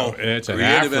you go. It's an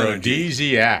Creative energy.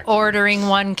 aphrodisiac. Ordering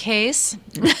one case.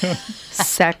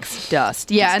 Sex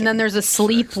dust. Yeah, and then there's a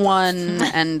sleep one,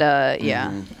 and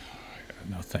yeah.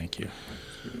 No, thank you.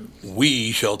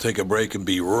 We shall take a break and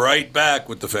be right back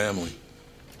with the family.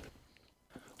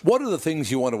 What are the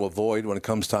things you want to avoid when it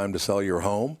comes time to sell your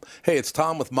home? Hey, it's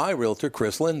Tom with my realtor,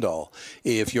 Chris Lindahl.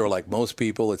 If you're like most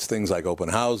people, it's things like open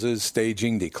houses,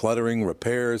 staging, decluttering,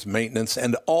 repairs, maintenance,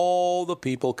 and all the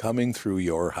people coming through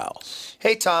your house.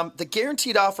 Hey, Tom, the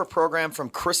Guaranteed Offer program from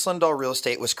Chris Lindahl Real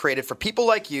Estate was created for people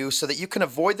like you so that you can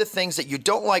avoid the things that you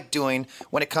don't like doing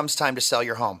when it comes time to sell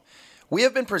your home. We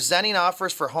have been presenting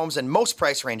offers for homes in most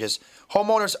price ranges.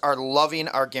 Homeowners are loving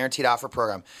our Guaranteed Offer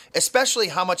program, especially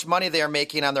how much money they are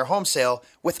making on their home sale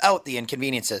without the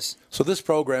inconveniences. So this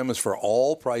program is for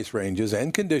all price ranges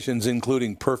and conditions,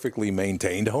 including perfectly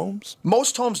maintained homes?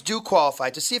 Most homes do qualify.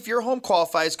 To see if your home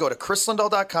qualifies, go to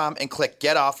chrislindahl.com and click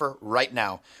Get Offer right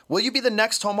now. Will you be the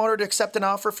next homeowner to accept an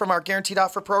offer from our Guaranteed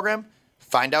Offer program?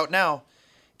 Find out now.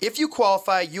 If you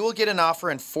qualify, you will get an offer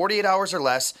in 48 hours or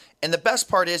less, and the best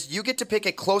part is you get to pick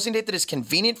a closing date that is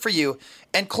convenient for you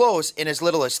and close in as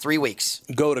little as 3 weeks.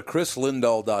 Go to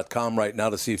chrislindahl.com right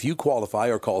now to see if you qualify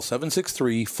or call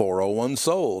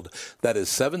 763-401-SOLD. That is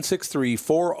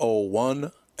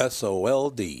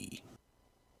 763-401-SOLD.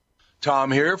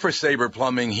 Tom here for Sabre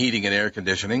Plumbing, Heating, and Air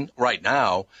Conditioning. Right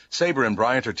now, Sabre and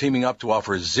Bryant are teaming up to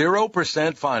offer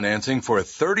 0% financing for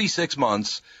 36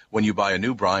 months when you buy a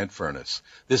new Bryant furnace.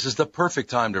 This is the perfect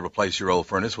time to replace your old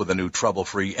furnace with a new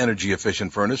trouble-free,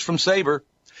 energy-efficient furnace from Sabre.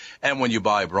 And when you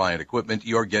buy Bryant equipment,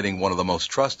 you're getting one of the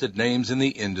most trusted names in the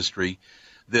industry.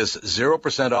 This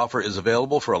 0% offer is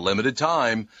available for a limited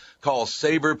time. Call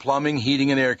Sabre Plumbing, Heating,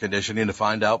 and Air Conditioning to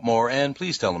find out more, and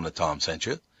please tell them that Tom sent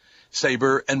you.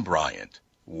 Sabre and Bryant,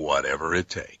 whatever it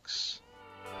takes.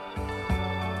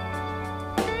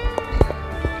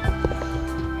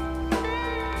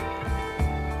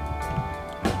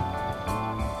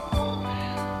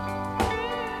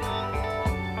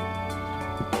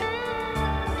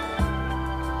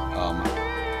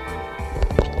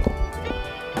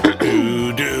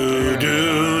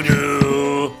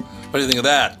 What do you think of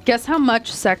that? Guess how much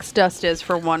sex dust is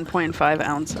for 1.5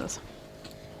 ounces?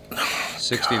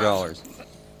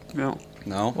 $60. No.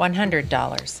 No?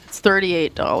 $100. It's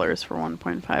 $38 for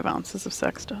 1.5 ounces of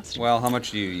sex dust. Well, how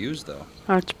much do you use, though?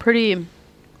 It's pretty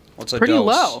What's a pretty dose?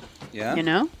 low. Yeah? You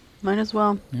know? Might as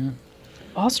well. Yeah.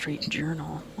 Wall Street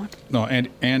Journal. What? No, and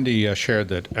Andy shared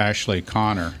that Ashley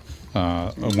Connor,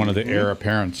 one of the heir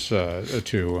apparents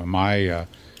to my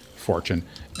fortune,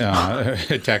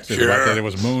 texted about that it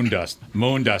was moon dust.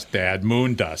 Moon dust, Dad.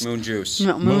 Moon dust. Moon juice.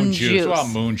 No, moon juice. Well,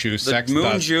 moon juice. The Sex moon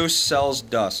dust. juice sells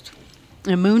dust.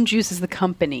 And Moon Juice is the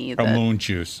company Oh, that moon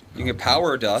juice. You can get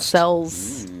power dust.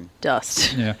 sells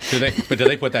dust. Yeah. Do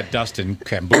they put that dust in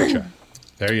kombucha?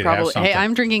 There you have Probably. something. Hey,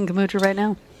 I'm drinking kombucha right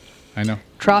now. I know.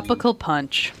 Tropical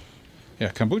Punch.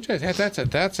 Yeah, kombucha.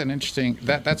 That's an interesting.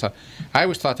 I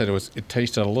always thought that it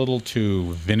tasted a little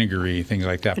too vinegary, things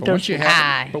like that. But Don't once you you-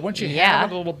 have it, yeah.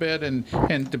 have it a little bit, and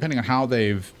depending on how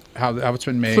it's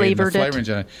been made, Flavored and the it.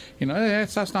 flavorings in it,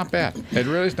 that's not bad. It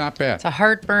really is not bad. It's a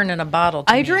heartburn in a bottle.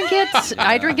 to I me. drink it.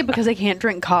 I drink it because I can't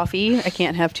drink coffee. I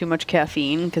can't have too much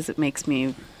caffeine because it makes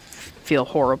me feel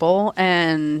horrible.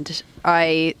 And so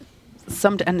I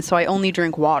only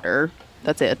drink water.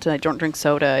 That's it. I don't drink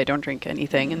soda. I don't drink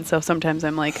anything. And so sometimes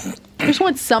I'm like, I just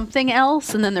want something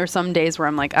else. And then there's some days where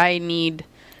I'm like, I'm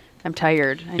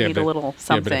tired. I need a little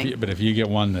something. Yeah, but if you get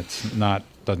one that's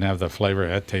doesn't have the flavor,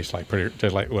 it tastes like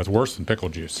it's worse than pickle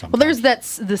juice. Sometimes. Well, there's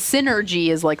the Synergy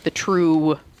is like the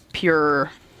true pure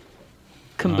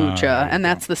kombucha, and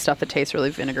that's the stuff that tastes really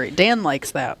vinegary. Dan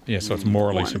likes that. Yeah, so it's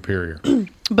morally one. superior.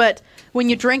 But when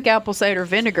you drink apple cider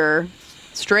vinegar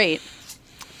straight,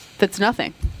 that's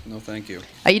nothing. No, thank you.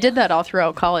 I did that all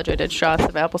throughout college. I did shots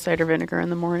of apple cider vinegar in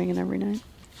the morning and every night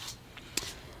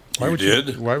Why would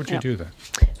you do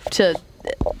that?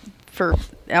 for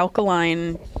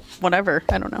alkaline, whatever.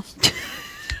 I don't know.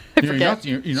 I forget.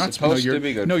 You're not Supposed to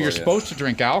be good No, for you're you. supposed to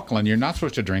drink alkaline. You're not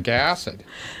supposed to drink acid.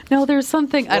 No, there's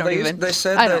something I Well, don't even. They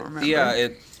said I that. don't remember. Yeah,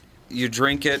 you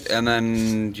drink it and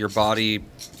then your body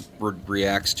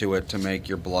reacts to it to make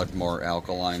your blood more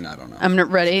alkaline. I don't know. I'm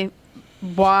not ready.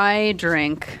 Why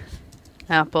drink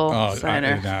apple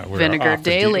cider vinegar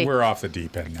daily? We're off the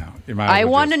deep end now. I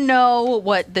want to know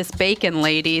what this bacon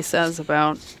lady says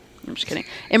about. I'm just kidding.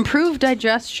 Improved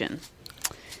digestion.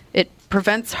 It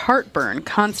prevents heartburn,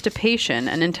 constipation,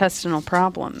 and intestinal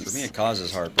problems. For me, it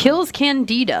causes heartburn. Kills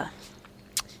candida.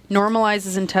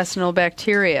 Normalizes intestinal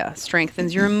bacteria.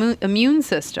 Strengthens your immune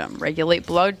system. Regulate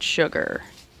blood sugar.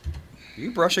 Are you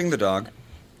brushing the dog?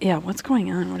 Yeah, what's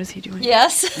going on? What is he doing?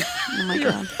 Yes. Oh my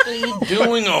God. What are you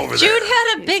doing over there? Jude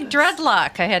had a big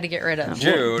dreadlock I had to get rid of.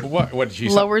 Jude. What did you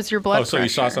Lowers your blood Oh, so you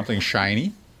saw pressure. something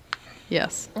shiny?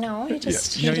 Yes. No, he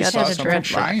just, You know, he you just saw had a something dreadlock.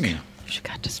 shiny. She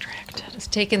got distracted.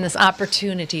 Just taking this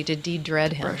opportunity to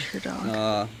de-dread him. Brush your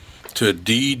dog. To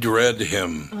de-dread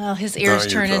him. Well, his Now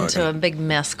ears you're turn into talking. a big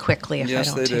mess quickly if Yes,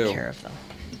 I don't they take do. care of them.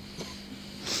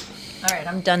 All right,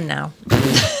 I'm done now.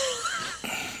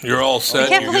 You're all I set.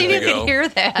 can't You're believe good you to could go. hear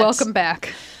that. Welcome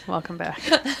back. Welcome back.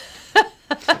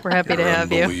 We're happy to You're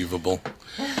have you. unbelievable.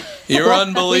 You're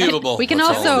unbelievable. We can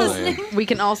That's all I'm also saying. we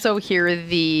can also hear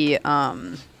the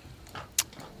The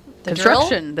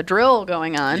construction, the drill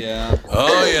going on. Yeah.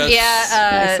 Oh yes.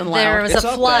 Yeah, Nice and loud. there was It's a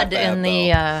not flood that bad, in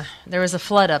the. There was a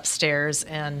flood upstairs,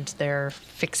 and they're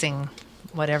fixing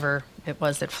whatever it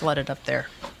was that flooded up there.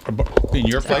 In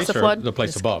your place the or flood? the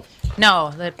place above?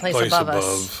 No, the place Place above us.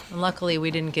 above. And luckily,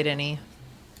 we didn't get any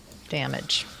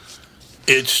damage.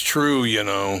 It's true, you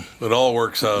know. It all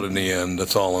works out in the end.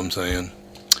 That's all I'm saying.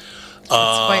 It's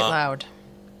quite loud.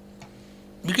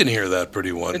 You can hear that pretty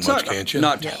It's much, not, can't you?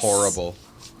 not Yes. horrible.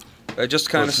 It just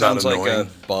kind of it's not sounds like a annoying.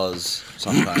 buzz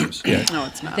sometimes. No,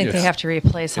 it's I not. think they Yes. have to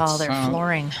replace all It their sound-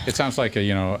 flooring. It sounds like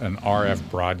an RF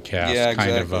broadcast Yeah,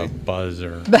 kind of a exactly. buzz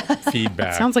or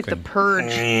feedback. Sounds like the thing.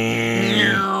 purge.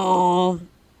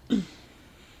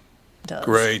 It does.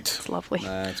 Great. It's lovely.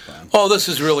 That's fine. Oh, this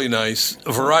is really nice.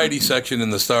 A variety section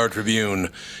in the Star Tribune.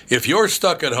 If you're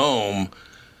stuck at home,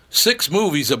 6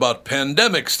 movies about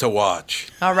pandemics to watch.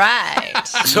 All right.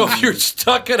 So if you're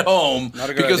stuck at home Not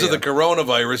a good because of the idea.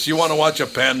 coronavirus, you want to watch a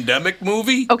pandemic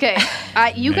movie? Okay,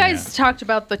 you Man. guys talked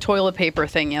about the toilet paper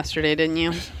thing yesterday, didn't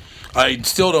you? I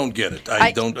still don't get it.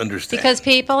 I don't understand. Because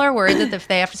people are worried that if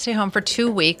they have to stay home for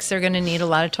 2 weeks, they're going to need a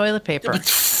lot of toilet paper.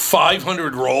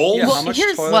 500 rolls? Yeah, how much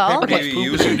here's- toilet well, paper okay. do you What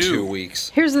use would you in do? 2 weeks?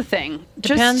 Here's the thing.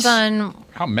 Depends on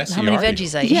How messy how many are you?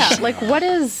 veggies I eat. Yeah, like what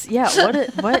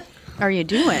are you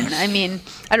doing? I mean,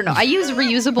 I don't know. I use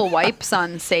reusable wipes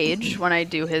on Sage when I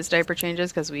do his diaper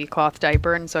changes because we cloth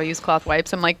diaper, and so I use cloth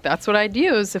wipes. I'm like, that's what I'd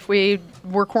use if we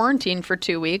were quarantined for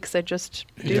 2 weeks. I'd just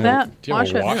do that. Do you Wash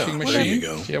have a it. washing Yeah, machine? there you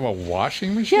go. Do you have a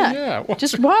washing machine? Yeah, What's-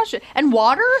 just wash it. And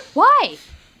water? Why?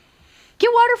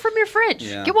 Get water from your fridge.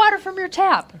 Yeah. Get water from your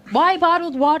tap. Why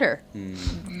bottled water?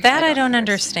 That I don't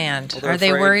understand. Well, they're Are they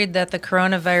afraid- worried that the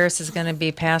coronavirus is going to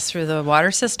be passed through the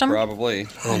water system? Probably.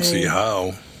 I don't see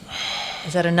how.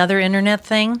 Is that another internet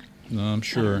thing? No, I'm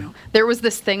sure. There was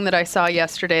this thing that I saw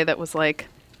yesterday that was like,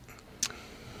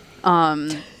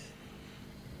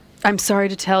 I'm sorry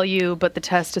to tell you, but the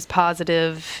test is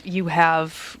positive. You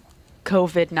have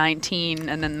COVID-19.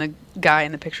 And then the guy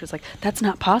in the picture is like, that's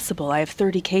not possible. I have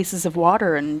 30 cases of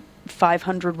water and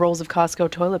 500 rolls of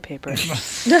Costco toilet paper.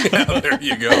 Yeah, there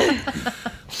you go.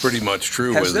 Pretty much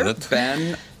true, Has isn't there it?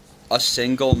 been a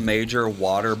single major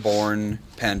waterborne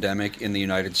pandemic in the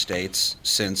United States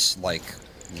since like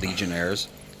Legionnaires?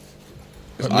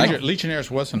 Legionnaires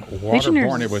wasn't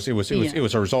Legionnaires waterborne. is- It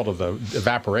was a result of the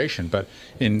evaporation. But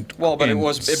it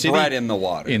bred in the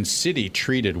water. in city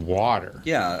treated water.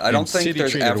 Yeah, I don't think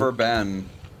there's city-treated ever been.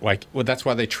 that's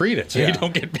why they treat it so Yeah. you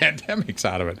don't get pandemics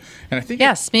out of it. And I think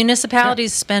Yes,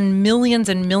 municipalities spend millions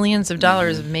and millions of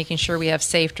dollars of making sure we have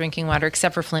safe drinking water,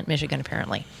 except for Flint, Michigan,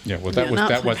 apparently. Yeah, well, that Yeah, was not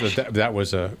that was Flemish.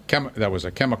 that was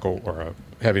a chemical or a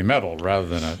heavy metal rather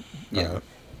than a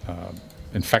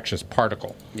infectious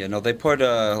particle. Yeah, no, they put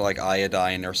like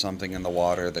iodine or something in the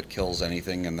water that kills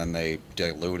anything, and then they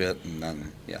dilute it, and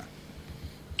then Yeah.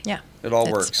 It all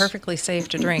it's works. perfectly safe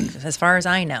to drink, as far as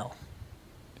I know.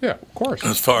 Yeah, of course.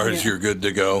 As far as you're good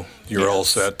to go, you're all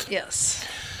set. Yes.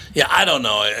 Yeah, I don't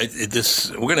know.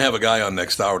 We're going to have a guy on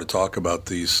next hour to talk about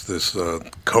this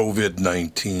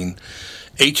COVID-19.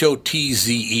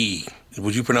 HOTZE.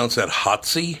 Would you pronounce that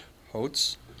Hotsy?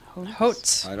 Hots?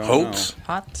 Hots. I don't Hots?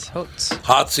 Hots. Hots.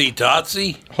 Hotsy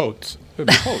Totsy? Hots. It would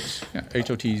be Hots. Yeah,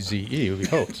 H-O-T-Z-E would be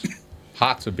Hots.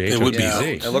 Hots would be It would be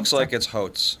H-O-T-Z. know. It looks like it's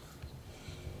Hots,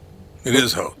 It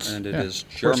is Hots. and it Yeah. is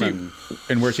Where's he- German.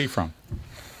 And where's he from?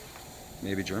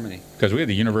 Maybe Germany. Because we had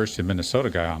the University of Minnesota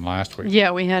guy on last week.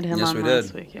 Yeah, we had him Yes, on we last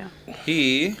did. week. Yeah.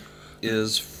 He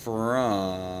is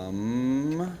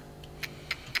from.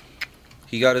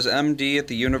 He got his MD at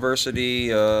the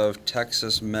University of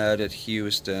Texas Med at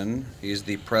Houston. He's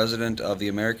the president of the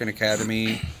American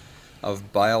Academy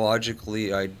of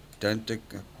Biologically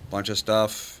Identical, a bunch of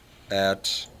stuff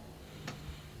at.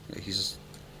 He's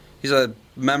a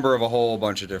member of a whole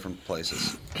bunch of different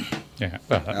places. Yeah.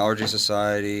 Allergy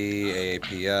Society,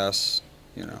 AAPS,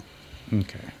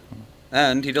 Okay.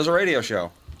 and he does a radio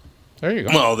show. There you go.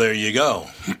 Well, there you go.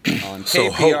 on So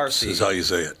KPRC. hoax is how you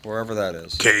say it. Wherever that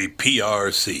is.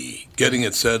 KPRC. Getting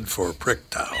it said for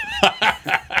Pricktown.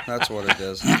 That's what it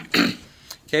is. Isn't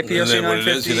KPRC that what it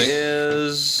is, 950 you think?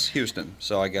 is Houston,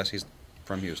 so I guess he's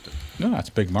from Houston. No, that's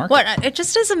a big market. What it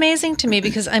just is amazing to me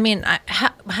because I mean,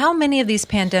 how many of these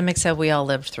pandemics have we all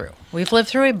lived through? We've lived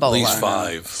through Ebola, At least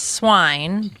 5.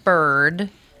 swine, bird.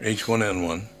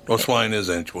 H1N1. Oh, swine is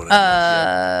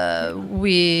H1N1.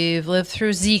 We've lived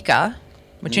through Zika,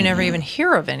 which you never even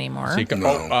hear of anymore. Zika.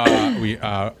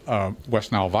 No.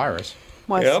 West Nile virus.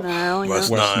 West Nile. West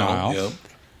West Nile. Nile. Yep.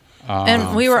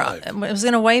 And we were 5. it was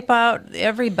going to wipe out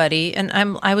everybody. And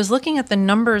I was looking at the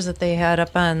numbers that they had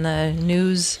up on the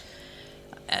news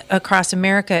across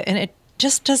America, and it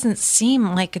just doesn't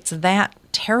seem like it's that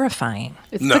terrifying.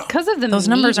 It's No. because of the Those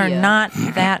numbers are media. not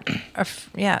that,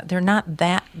 they're not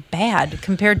that bad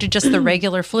compared to just the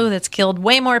regular flu that's killed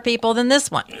way more people than this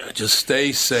one. Just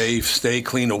stay safe, stay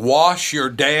clean, wash your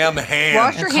damn hands.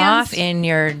 Wash And your cough hands. in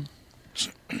your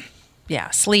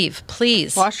sleeve,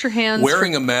 please. Wash your hands.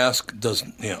 Wearing a mask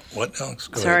doesn't. Yeah. What, Alex?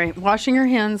 Go ahead. Sorry, washing your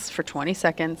hands for 20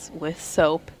 seconds with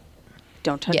soap.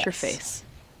 Don't touch your Yes. face.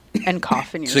 And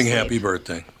cough in your Sing sleep. happy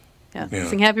birthday. Yeah. Yeah.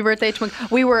 Sing happy birthday, Twinkle.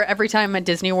 We were, every time at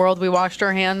Disney World, we washed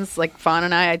our hands. Like Fawn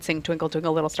and I'd sing Twinkle,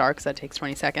 Twinkle, Little Star because that takes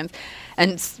 20 seconds.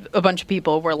 And a bunch of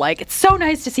people were like, it's so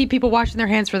nice to see people washing their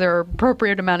hands for their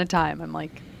appropriate amount of time. I'm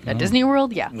like, at Disney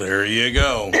World? Yeah. There you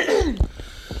go.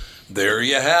 There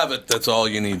you have it. That's all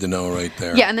you need to know right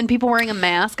there. Yeah, and then people wearing a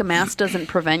mask. A mask doesn't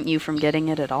prevent you from getting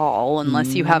it at all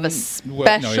unless you have a Well,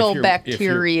 no, if special you're-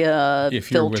 bacteria if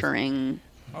you're with- filtering.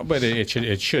 But it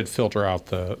should filter out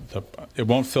the it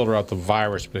won't filter out the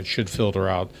virus, but it should filter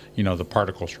out the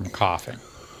particles from coughing.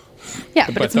 Yeah,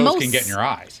 but, But it's those can get in your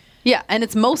eyes. Yeah, and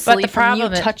it's mostly the from you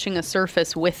problem is- touching a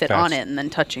surface with it on it and then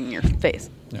touching your face.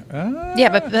 Yeah,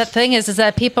 but the thing is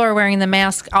that people are wearing the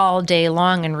mask all day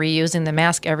long and reusing the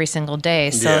mask every single day.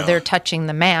 So Yeah. they're touching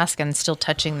the mask and still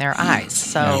touching their eyes.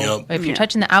 So Yep. if you're Yeah.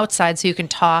 touching the outside so you can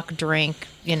talk, drink,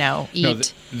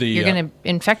 eat, you're going to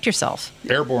infect yourself.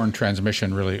 Airborne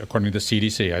transmission, really, according to the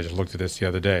CDC, I just looked at this the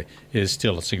other day, is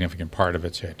still a significant part of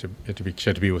it. So you have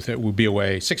to be with it. We'll be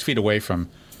away 6 feet away from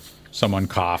someone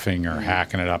coughing or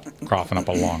hacking it up, coughing up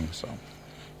a lung. So.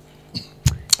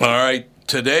 All right.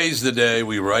 Today's the day.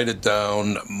 We write it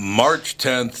down. March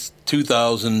 10th,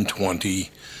 2020.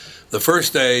 The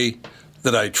first day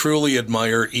that I truly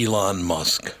admire Elon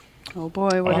Musk. Oh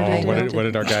boy, what did I do? What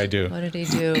did our guy do? What did he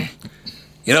do?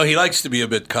 You know, he likes to be a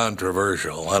bit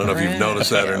controversial. I don't know if you've noticed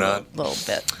that or not. A little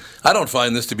bit. I don't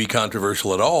find this to be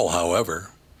controversial at all, however.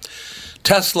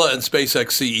 Tesla and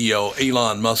SpaceX CEO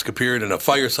Elon Musk appeared in a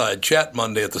fireside chat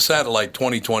Monday at the Satellite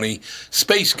 2020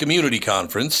 Space Community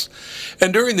Conference,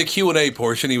 and during the Q&A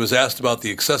portion, he was asked about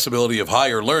the accessibility of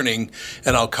higher learning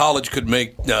and how college could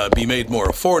be made more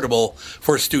affordable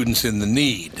for students in the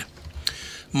need.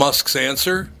 Musk's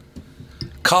answer: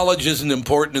 college isn't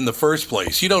important in the first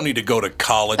place. You don't need to go to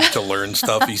college to learn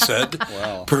stuff, he said,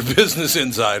 per Business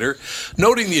Insider,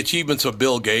 noting the achievements of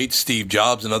Bill Gates, Steve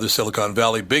Jobs, and other Silicon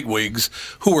Valley bigwigs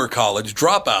who were college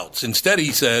dropouts. Instead,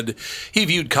 he said he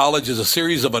viewed college as a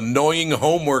series of annoying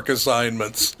homework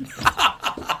assignments.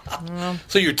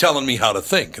 So you're telling me how to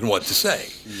think and what to say.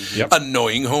 Yep.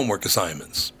 Annoying homework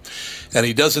assignments. And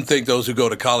he doesn't think those who go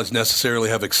to college necessarily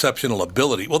have exceptional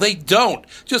ability. Well, they don't.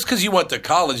 Just because you went to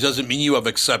college doesn't mean you have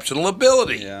exceptional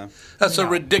ability. Yeah. That's a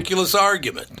ridiculous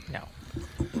argument. No.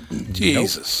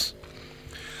 Jesus.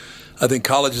 I think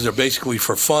colleges are basically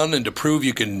for fun and to prove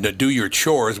you can do your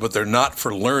chores, but they're not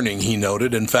for learning, he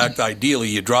noted. In fact, ideally,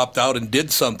 you dropped out and did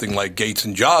something like Gates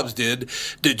and Jobs did.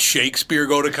 Did Shakespeare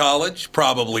go to college?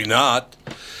 Probably not.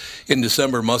 In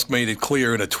December, Musk made it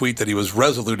clear in a tweet that he was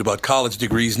resolute about college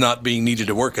degrees not being needed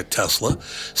to work at Tesla.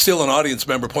 Still, an audience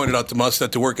member pointed out to Musk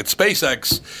that to work at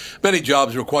SpaceX, many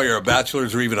jobs require a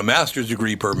bachelor's or even a master's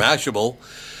degree per Mashable.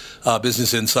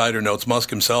 Business Insider notes Musk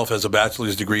himself has a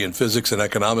bachelor's degree in physics and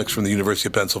economics from the University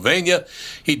of Pennsylvania.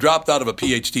 He dropped out of a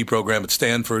PhD program at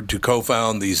Stanford to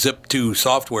co-found the Zip2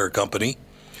 software company,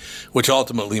 which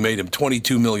ultimately made him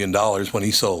 $22 million when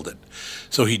he sold it.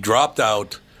 So he dropped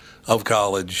out of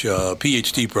college,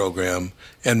 PhD program,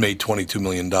 and made $22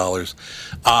 million.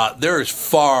 There is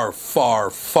far, far,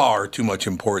 far too much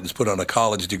importance put on a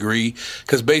college degree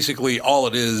because basically all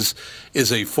it is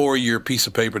a 4-year piece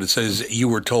of paper that says you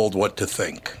were told what to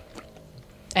think.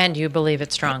 And you believe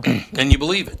it strongly. And you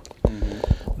believe it.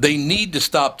 They need to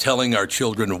stop telling our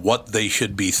children what they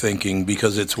should be thinking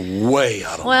because it's way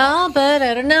out of line. Well, but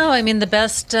I don't know. I mean, the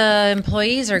best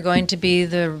employees are going to be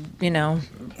the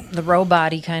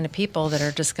robot-y kind of people that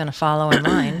are just going to follow in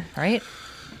line, right?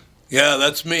 Yeah,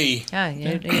 that's me. Yeah,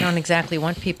 you don't exactly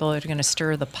want people that are going to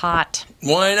stir the pot.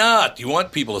 Why not? You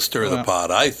want people to stir the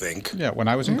pot, I think. Yeah, when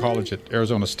I was in college at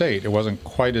Arizona State, it wasn't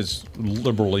quite as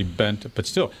liberally bent, but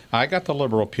still, I got the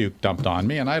liberal puke dumped on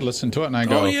me, and I listened to it, and I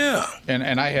go, Oh, yeah.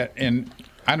 and I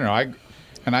don't know,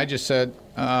 I just said,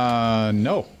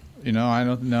 no. I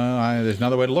don't know. There's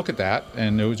another way to look at that,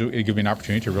 and it gave me an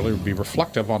opportunity to really be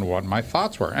reflective on what my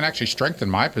thoughts were, and actually strengthen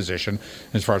my position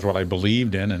as far as what I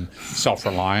believed in, and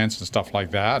self-reliance and stuff like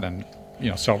that, and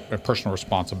personal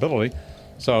responsibility.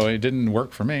 So it didn't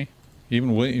work for me.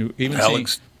 Even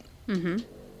Alex. Mm-hmm.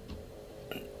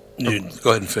 Go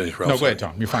ahead and finish, Ralph. No, go ahead,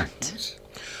 Tom. You're fine.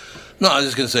 No, I was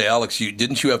just going to say, Alex,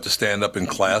 didn't you have to stand up in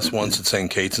class once at St.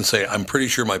 Kate's and say, I'm pretty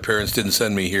sure my parents didn't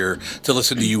send me here to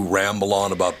listen to you ramble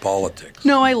on about politics?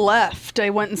 No, I left. I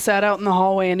went and sat out in the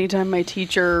hallway anytime my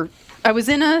teacher... it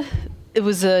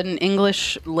was an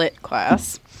English lit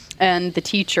class, and the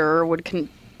teacher would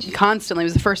constantly... It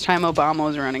was the first time Obama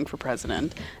was running for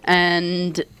president,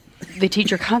 and the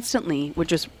teacher constantly would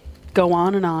just go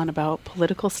on and on about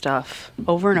political stuff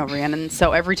over and over again. And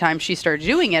so every time she started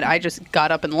doing it, I just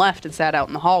got up and left and sat out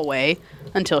in the hallway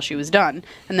until she was done.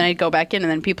 And then I'd go back in, and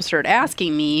then people started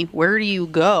asking me, where do you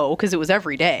go? Because it was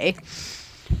every day.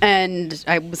 And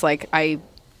I was like, I'm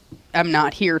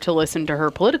not here to listen to her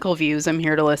political views. I'm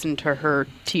here to listen to her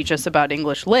teach us about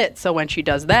English lit. So when she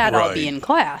does that, I'll be in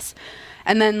class.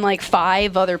 And then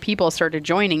 5 other people started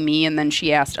joining me, and then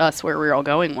she asked us where we were all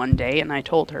going one day, and I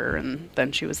told her, and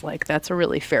then she was like, that's a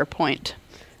really fair point.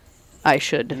 I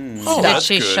should stop. Did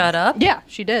she shut up? Yeah,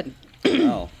 she did.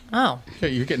 Oh. Yeah,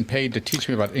 you're getting paid to teach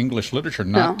me about English literature,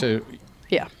 not to...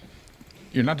 Yeah.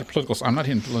 You're not political... I'm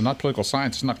not political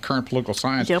science. It's not current political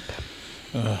science. Yep.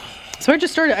 So I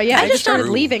just started. I just started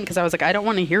leaving because I was like, I don't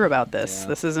want to hear about this. Yeah.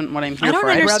 This isn't what I'm here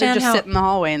for. I'd rather just sit in the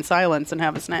hallway in silence and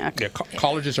have a snack. Yeah,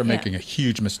 colleges are making a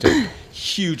huge mistake.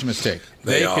 Huge mistake.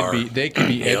 They could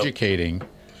be educating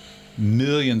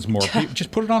millions more people.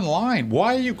 Just put it online.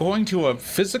 Why are you going to a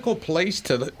physical place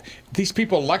these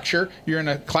people lecture? You're in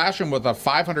a classroom with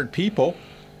 500 people.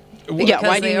 Yeah,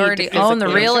 why do they already own the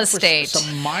real estate?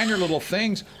 Some minor little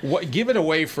things. Give it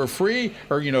away for free,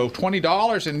 or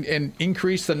 $20, and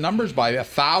increase the numbers by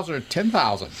 1,000 or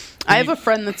 10,000. I have a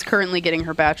friend that's currently getting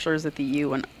her bachelor's at the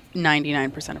U, and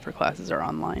 99% of her classes are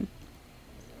online.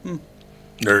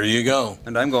 There you go.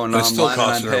 And I'm going But online, and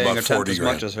I'm her paying about a tenth 40 as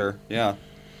much as her. Yeah.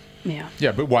 Yeah.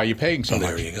 Yeah, but why are you paying so much?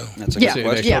 There you go. That's a good question.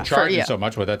 They're still charging so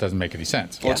much, but that doesn't make any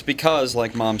sense. Well, it's because,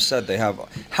 like Mom said, they have...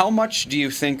 How much do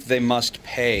you think they must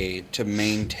pay to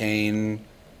maintain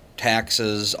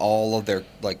taxes, all of their,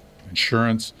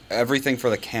 insurance? Everything for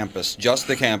the campus, just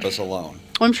the campus alone.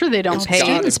 Well, I'm sure they don't pay.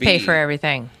 Students pay for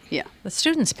everything. Yeah. The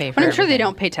students pay for everything. I'm everything. sure they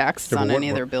don't pay taxes on any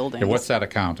of their buildings. Yeah, what's that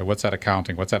account? What's that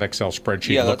accounting? What's that Excel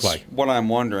spreadsheet look like? What I'm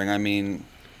wondering. I mean,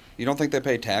 you don't think they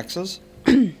pay taxes?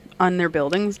 On their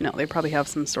buildings? No, they probably have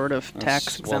some sort of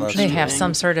tax exemption. They have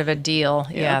some sort of a deal.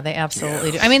 Yeah, they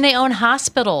absolutely do. I mean, they own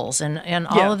hospitals and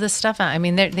all of this stuff. I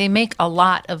mean, they make a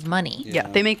lot of money. Yeah,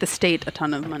 they make the state a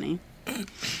ton of money.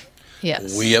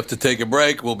 Yes. We have to take a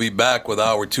break. We'll be back with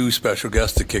our 2 special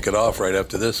guests to kick it off right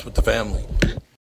after this with the family.